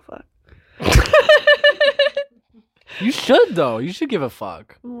I don't give a fuck. You should, though. You should give a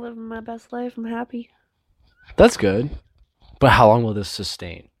fuck. I'm living my best life. I'm happy. That's good. But how long will this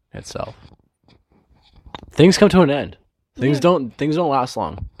sustain itself? Things come to an end. Things don't last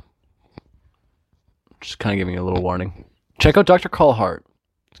long. Just kind of giving you a little warning. Check out Dr. Carl Hart.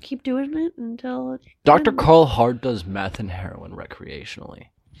 Keep doing it until it Dr. ends. Carl Hart does meth and heroin recreationally.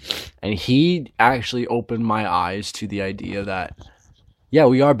 And he actually opened my eyes to the idea that, yeah,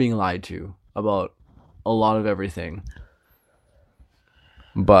 we are being lied to about a lot of everything.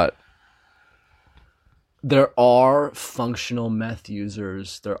 But there are functional meth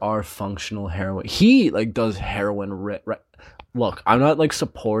users. There are functional heroin. He does heroin. Look, I'm not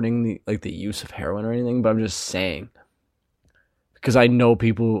supporting the use of heroin or anything, but I'm just saying, because I know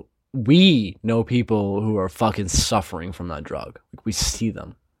people. We know people who are fucking suffering from that drug. We see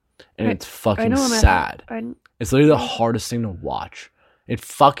them, and it's fucking sad. It's literally the hardest thing to watch. It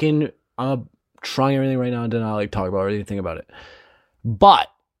fucking. I'm trying everything right now to not talk about or anything about it. But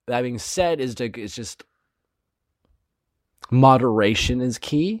that being said, it's just. Moderation is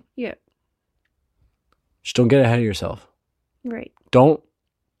key. Yeah. Just don't get ahead of yourself. Right. Don't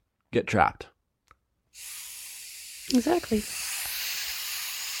get trapped. Exactly.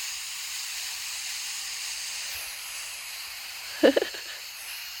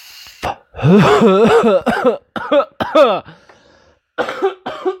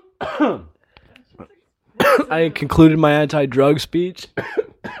 I concluded my anti-drug speech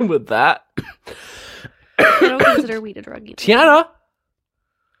with that. I don't consider weed a drug either. Tiana!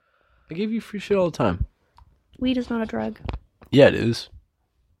 I give you free shit all the time. Weed is not a drug. Yeah, it is.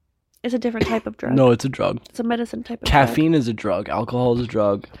 It's a different type of drug. No, it's a drug. It's a medicine type of Caffeine is a drug. Alcohol is a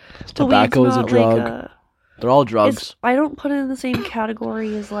drug. drug. Tobacco is a drug. They're all drugs. I don't put it in the same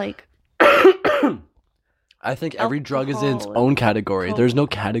category as I think every drug is in its alcohol own category. coke. There's no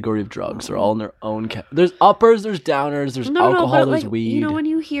category of drugs. They're all in their own there's uppers, there's downers, there's alcohol, there's weed. You know when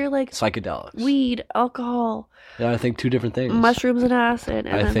you hear psychedelics. weed, alcohol, Yeah, I think two different things. mushrooms and acid,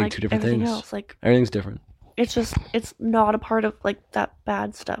 and I then think two different everything things. else. Everything's different. It's not a part of that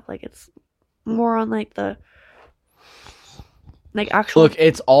bad stuff. It's more on the actual. Look,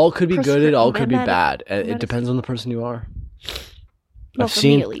 it's all could be good, it all could be Med- bad. It medicine. depends on the person you are. Well, for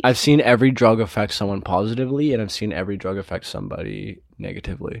me, at least. I've seen every drug affect someone positively, and I've seen every drug affect somebody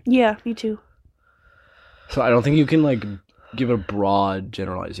negatively. Yeah, me too. So I don't think you can give a broad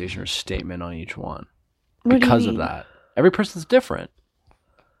generalization or statement on each one What do you because of mean? that. Every person's different.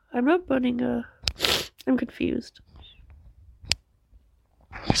 I'm not putting I'm confused.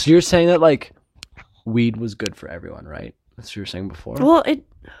 So you're saying that weed was good for everyone, right? That's what you were saying before. Well,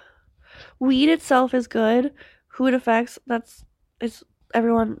 weed itself is good. Who it affects, it's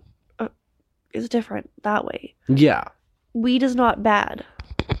everyone is different that way. Yeah. Weed is not bad.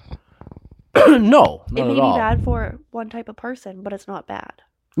 No, not It may at be all. bad for one type of person, but it's not bad.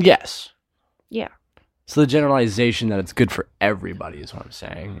 Yes. Yeah. So the generalization that it's good for everybody is what I'm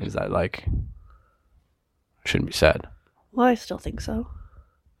saying. Is that shouldn't be said. Well, I still think so.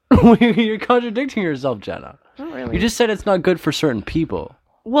 You're contradicting yourself, Jenna. Not really. You just said it's not good for certain people.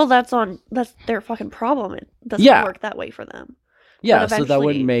 Well, that's their fucking problem. It doesn't Yeah. work that way for them. Yeah, But so that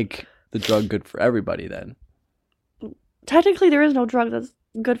wouldn't eventually- make the drug good for everybody then. Technically, there is no drug that's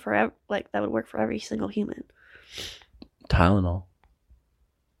good for that would work for every single human. Tylenol.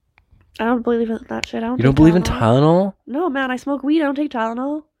 I don't believe in that shit. I don't. You don't take believe in Tylenol? No, man. I smoke weed. I don't take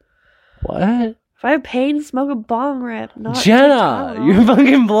Tylenol. What? If I have pain, smoke a bong rip. Not take Jenna, Tylenol. you're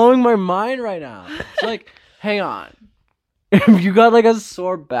fucking blowing my mind right now. It's hang on. If you got a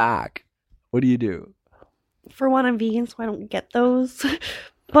sore back, what do you do? For one, I'm vegan, so I don't get those.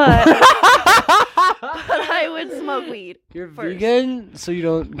 But I would smoke weed. You're first. vegan, so you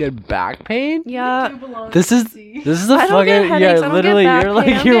don't get back pain? Yeah. This is the I don't get fucking headaches, I don't literally get back you're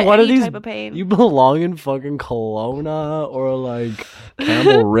pain, I don't you're get one of any these type of pain. you belong in fucking Kelowna or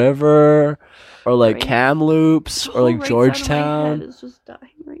Campbell River or Right. Kamloops or Whole right side of my Georgetown. head is just dying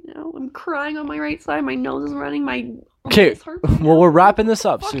right now. I'm crying on my right side. My nose is running. My Okay, It's hard right well, now. we're wrapping this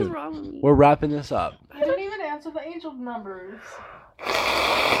up What the fuck is soon. wrong with me? We're wrapping this up. I didn't even answer the angel numbers.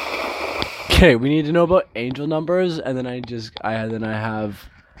 Okay, we need to know about angel numbers, and then I have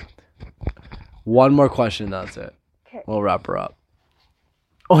one more question. That's it. Okay. We'll wrap her up.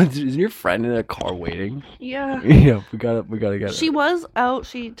 Oh, isn't your friend in a car waiting? Yeah. Yeah, we gotta get She her. was out.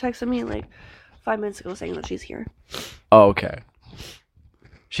 She texted me like 5 minutes ago saying that she's here. Oh, okay.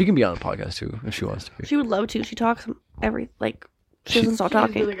 She can be on the podcast too if she wants to be. She would love to. She talks she doesn't stop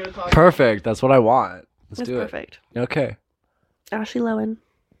talking. Really good at talking. Perfect. That's what I want. Let's That's do perfect. it. Okay. Ashley Lowen.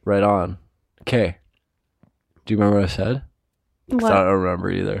 Right on. Okay. Do you remember what I said? 'Cause What? I don't remember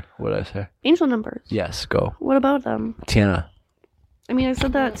either. What did I say? Angel numbers. Yes, go. What about them? Tiana. I mean, I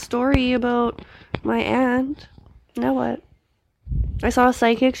said that story about my aunt. Now what? I saw a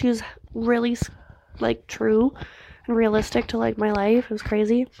psychic. She was really, like, true and realistic to, like, my life. It was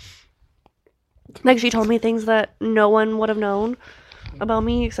crazy. Like, she told me things that no one would have known about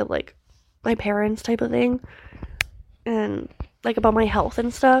me except, like, my parents type of thing. And, like, about my health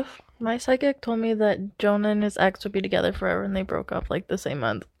and stuff. My psychic told me that Jonah and his ex would be together forever, and they broke up like the same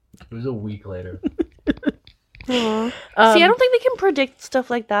month. It was a week later. Aw. See, I don't think they can predict stuff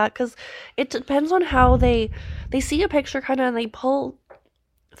like that because it depends on how they see a picture kind of and they pull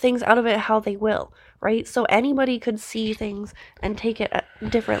things out of it how they will, right? So anybody could see things and take it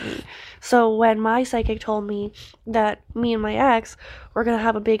differently. So when my psychic told me that me and my ex were gonna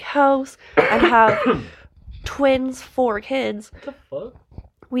have a big house and have twins, 4 kids, What the fuck?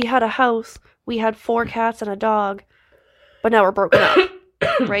 we had a house, we had 4 cats and a dog, but now we're broken up,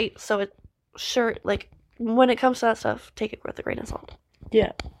 right? So it sure, like, when it comes to that stuff, take it with a grain of salt.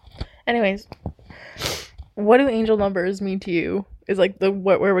 Yeah. Anyways, what do angel numbers mean to you? Is like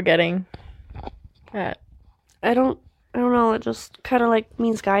where we're getting at. I don't know. It just kind of like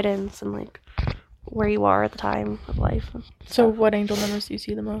means guidance and like where you are at the time of life. and So, stuff. what angel numbers do you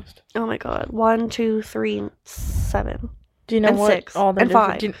see the most? Oh my god, 1, 2, 3, 7, Do you know and what 6, all the and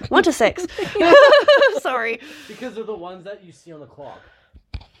 5. different- do you- 1 to 6. Sorry, Because they're the ones that you see on the clock.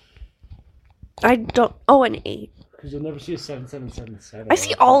 I don't. Oh, an 8. Because you'll never see a 7777. I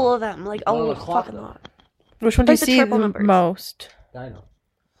see all of them, like Not on all the the clock, fucking though. lot. Which one do you Like the see triple the numbers. most? I know.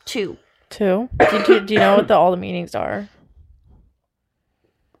 2. 2. Do you know what all the meanings are?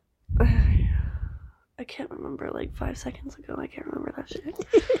 I can't remember. Like 5 seconds ago, I can't remember that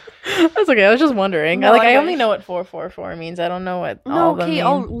shit. That's okay. I was just wondering. No, I I only wish. know what 444 means. I don't know what all No, of them okay, mean.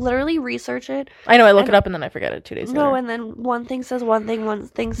 I'll literally research it. I know. I look and- it up and then I forget it 2 days No, later. and then one thing says one thing, one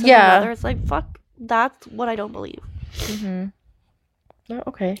thing says Yeah. another. It's like, fuck, that's what I don't believe. Mm-hmm. Oh,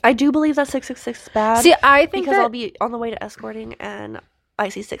 okay. I do believe that 666 is bad. See, I think because that I'll be on the way to escorting and I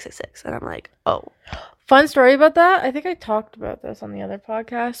see 666 and I'm like, oh. fun story about that. I think I talked about this on the other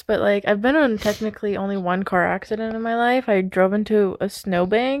podcast, but like I've been on technically only one car accident in my life. I drove into a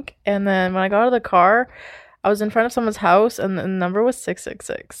snowbank, and then when I got out of the car, I was in front of someone's house, and the number was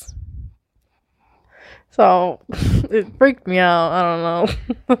 666. So it freaked me out. I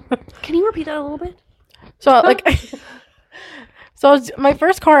don't know. Can you repeat that a little bit? So like, so it was my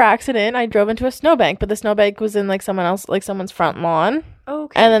first car accident. I drove into a snowbank, but the snowbank was in like someone's front lawn.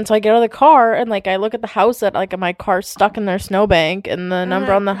 Okay. And then so I get out of the car and like I look at the house that like my car's stuck in their snowbank, and the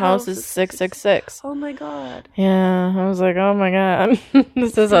number on the house is 666. Oh my god. Yeah, I was like, oh my god,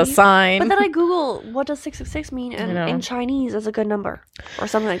 this is a See? sign. But then I Google what does 666 mean, and know. in Chinese is a good number or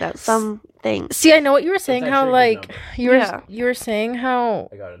something like that. Something. See, I know what you were saying. That's How actually a good like number. Yeah. you were saying how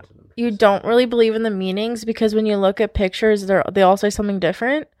I got into them. you don't really believe in the meanings because when you look at pictures, they all say something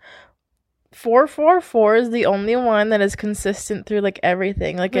different. 444 is the only one that is consistent through like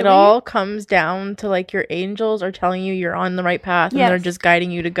everything. Like it Really? all comes down to like your angels are telling you you're on the right path, and they're Yes. just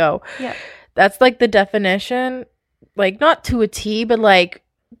guiding you to go. Yeah. That's like the definition, like not to a T, but like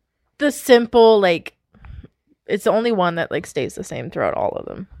the simple, like it's the only one that like stays the same throughout all of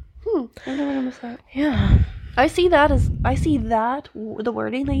them. I've never noticed that. Yeah. I see that the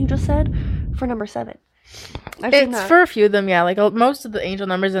wording that you just said for number 7. I've seen It's that. for a few of them, yeah. Like most of the angel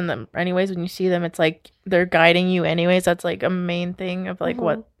numbers in them, anyways, when you see them, it's like they're guiding you, anyways. That's like a main thing of like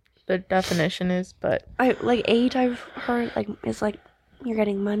what the definition is. But I like 8. I've heard like it's like you're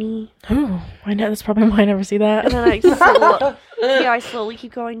getting money, oh, I know that's probably why I never see that. and then I slowly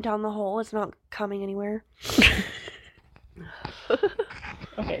keep going down the hole. It's not coming anywhere.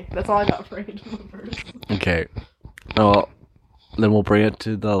 Okay, that's all I got for angel numbers. Okay. Well, then we'll bring it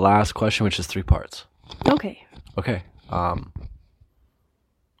to the last question, which is 3 parts. Okay. Okay.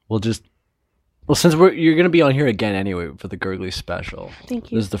 Since you're gonna be on here again anyway for the Gurgly special.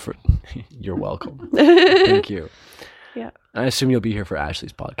 Thank you. This is the you're welcome. Thank you. Yeah. I assume you'll be here for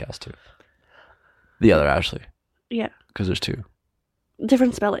Ashley's podcast too. The other Ashley. Yeah. Because there's 2.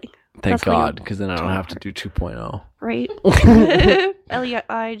 Different spelling. Thank That's why you God, because then I don't have to do 2.0. Right? Leigh.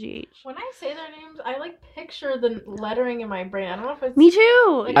 When I say their names, I like picture the lettering in my brain. I don't know if it's Me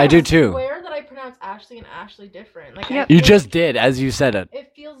too. Like, I do too. Swear that I pronounce Ashley and Ashley different. Like Yep. I You feel just like did, as you said it.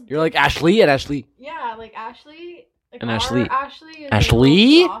 It feels. You're like Ashley and Ashley. Yeah, like Ashley. Like And our Ashley. Ashley is Ashley?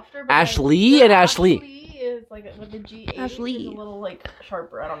 a little softer, but Ashley like, and the Ashley. is like with the GH Ashley. is a little like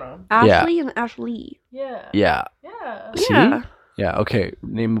sharper. I don't know. Ashley and Ashley. Yeah. Yeah. Yeah. See? Yeah. Yeah, okay.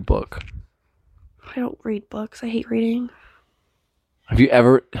 Name a book. I don't read books. I hate reading. Have you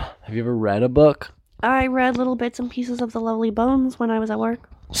ever read a book? I read little bits and pieces of The Lovely Bones when I was at work.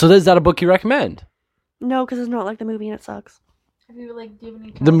 So is that a book you recommend? No, because it's not like the movie and it sucks. Have you like do you have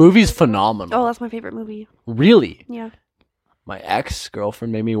any? The movie's phenomenal. Oh, that's my favorite movie. Really? Yeah. My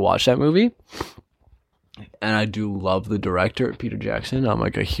ex-girlfriend made me watch that movie. And I do love the director, Peter Jackson. I'm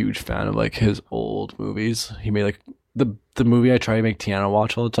like a huge fan of like his old movies. He made like the movie I try to make Tiana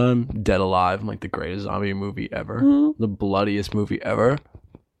watch all the time, Dead Alive, like the greatest zombie movie ever. Mhm. The bloodiest movie ever.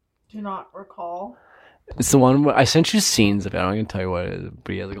 Do not recall. It's the one where I sent you scenes of it. I'm not gonna tell you what it is,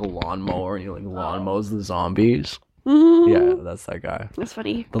 but he has like a lawnmower and he like lawn mows the zombies. Mhm. Yeah, that's that guy. That's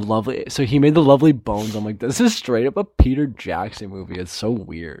funny. So he made The Lovely Bones. I'm like, this is straight up a Peter Jackson movie. It's so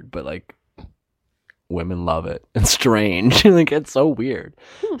weird, but like women love it. It's strange. Like it's so weird.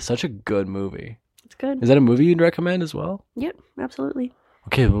 Such a good movie. It's good. Is that a movie you'd recommend as well? Yep, absolutely.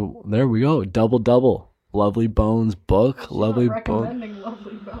 Okay, well, there we go. Double. Lovely Bones book. Lovely Bones. Recommending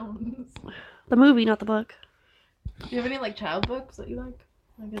Lovely Bones. The movie, not the book. Do you have any like child books that you like?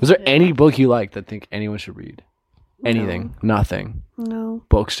 Was there any book you like that think anyone should read? Anything? Nothing. No.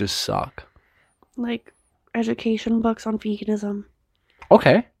 Books just suck. Like education books on veganism.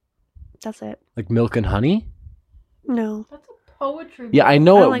 Okay. That's it. Like Milk and Honey? No. That's a poetry. Yeah, I I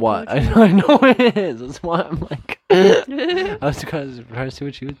know don't it like was. poetry. I know it is. That's why I'm like. I was kind of surprised to see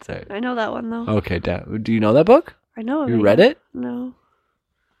what you would say. I know that one though. Okay, Dad. Do you know that book? I know You it. read it? No.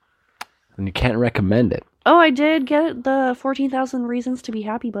 And you can't recommend it. Oh, I did get the 14,000 Reasons to Be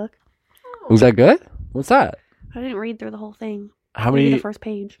Happy book. Was that good? What's that? I didn't read through the whole thing. How Maybe many? the first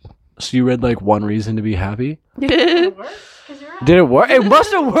page. So you read like one reason to be happy? Did it work? 'Cause you're Did it work? It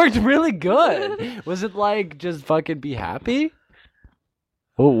must have worked really good. Was it like just fucking be happy?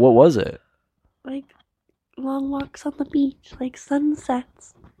 What was it? Like long walks on the beach, like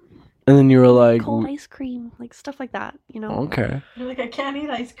sunsets, And then you were like, cold ice cream, like stuff like that, you know? okay. You're like, I can't eat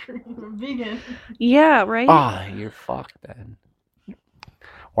ice cream. I'm vegan. Yeah, right? Ah, you're fucked then.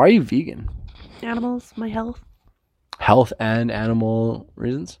 Why are you vegan? Animals, my health. Health and animal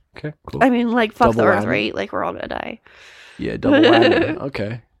reasons? Okay, cool. I mean, like, fuck the Double earth, whammy. right? Like, we're all gonna die. Yeah, double whammy.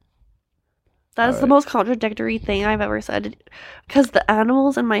 Okay. That's the Alright. most contradictory thing I've ever said. Because the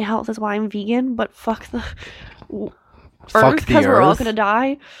animals and my health is why I'm vegan, but fuck the Fuck earth, the because we're all earth. gonna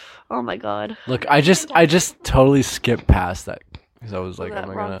die. Oh my god. Look, I just totally skipped past that because I was like, that am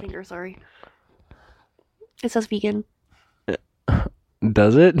I wrong gonna? finger, sorry. It says vegan.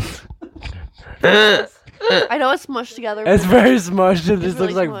 Does it? I know it's smushed together. It's but very smushed. It just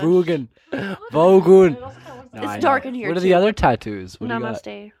really looks like smushed. Vogan. Vogun. It also kinda looks No, It's I know. dark in here, What are too. the other tattoos? What do you got?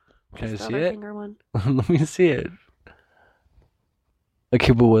 Namaste. Can I It's the see other it? finger one. Let me see it.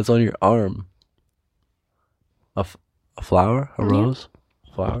 Okay, but what's on your arm? A flower? A Yeah. rose?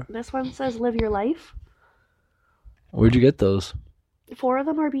 Flower? This one says live your life. Where'd you get those? 4 of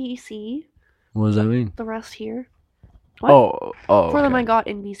them are BC. What does that mean? The rest here. What? Oh. 4 of them okay. I got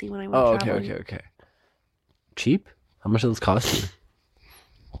in BC when I went Oh, okay, traveling. okay. Cheap? How much does this cost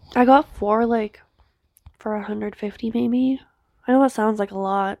you? I got 4 like for 150 maybe. I know that sounds like a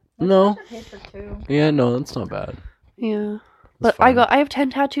lot. No. I paid for 2. Yeah, no, that's not bad. Yeah. That's But fine. I have 10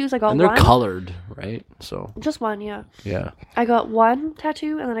 tattoos. I got And they're one. colored, right? So, Just one, yeah. yeah. I got 1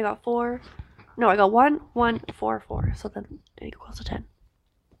 tattoo and then I got 4. No, I got 1, 1, 4, 4. So then it equals to 10.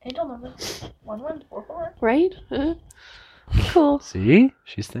 Angel number 1144. Right? Cool. See?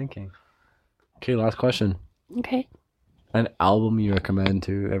 She's thinking. Okay, last question. Okay. An album you recommend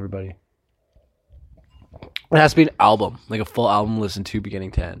to everybody? It has to be an album, like a full album listened to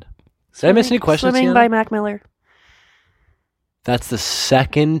beginning to end. Did I miss any questions? Swimming Sienna? by Mac Miller. That's the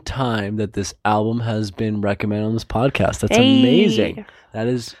second time that this album has been recommended on this podcast. That's Hey. amazing. That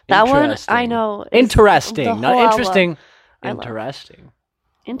is That one, interesting. I know. is Interesting, the not whole interesting. I love. Interesting.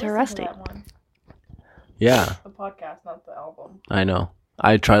 Interesting. Listen to that one. Yeah, The podcast, not the album. I know.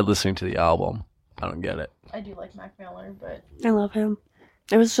 I tried listening to the album. I don't get it. I do like Mac Miller, but I love him.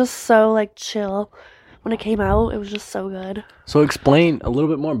 It was just so like chill. When it came out, it was just so good. So explain a little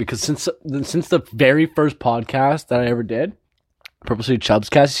bit more, because since the very first podcast that I ever did, Purposely Chubbs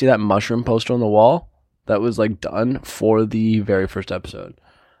Cast, you see that mushroom poster on the wall? that was like done for the very first episode.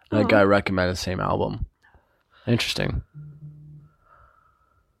 That Aw. guy recommended the same album. Interesting.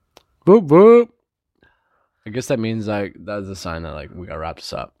 Boop boop. I guess that means like that's a sign that like we gotta wrap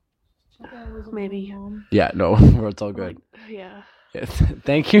this up. Maybe. Yeah, no, it's all good. Yeah. Yeah,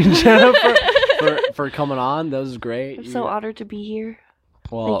 thank you, Jenna, for coming on. That was great. I'm so honored to be here.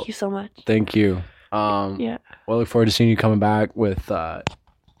 Well, Thank you so much. thank you. Yeah. Well, I look forward to seeing you coming back with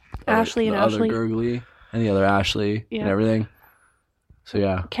Ashley and the other Ashley. Gurgly and the other Ashley and Yeah. everything. So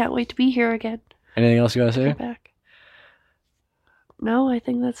yeah. Can't wait to be here again. Anything else you gotta say? Come back. No, I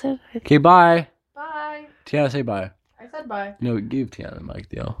think that's it. Okay, bye. Bye. Tiana, say bye. I said bye. No, give Tiana the mic,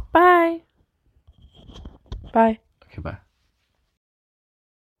 deal. Bye. Bye. Okay, bye.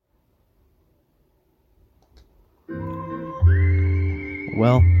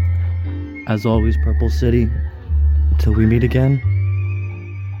 Well, as always, Purple City, till we meet again,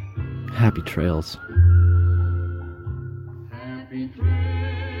 happy trails. Happy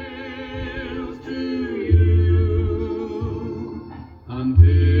trails to you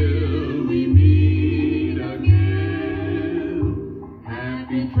until we meet again.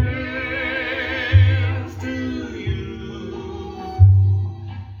 Happy trails.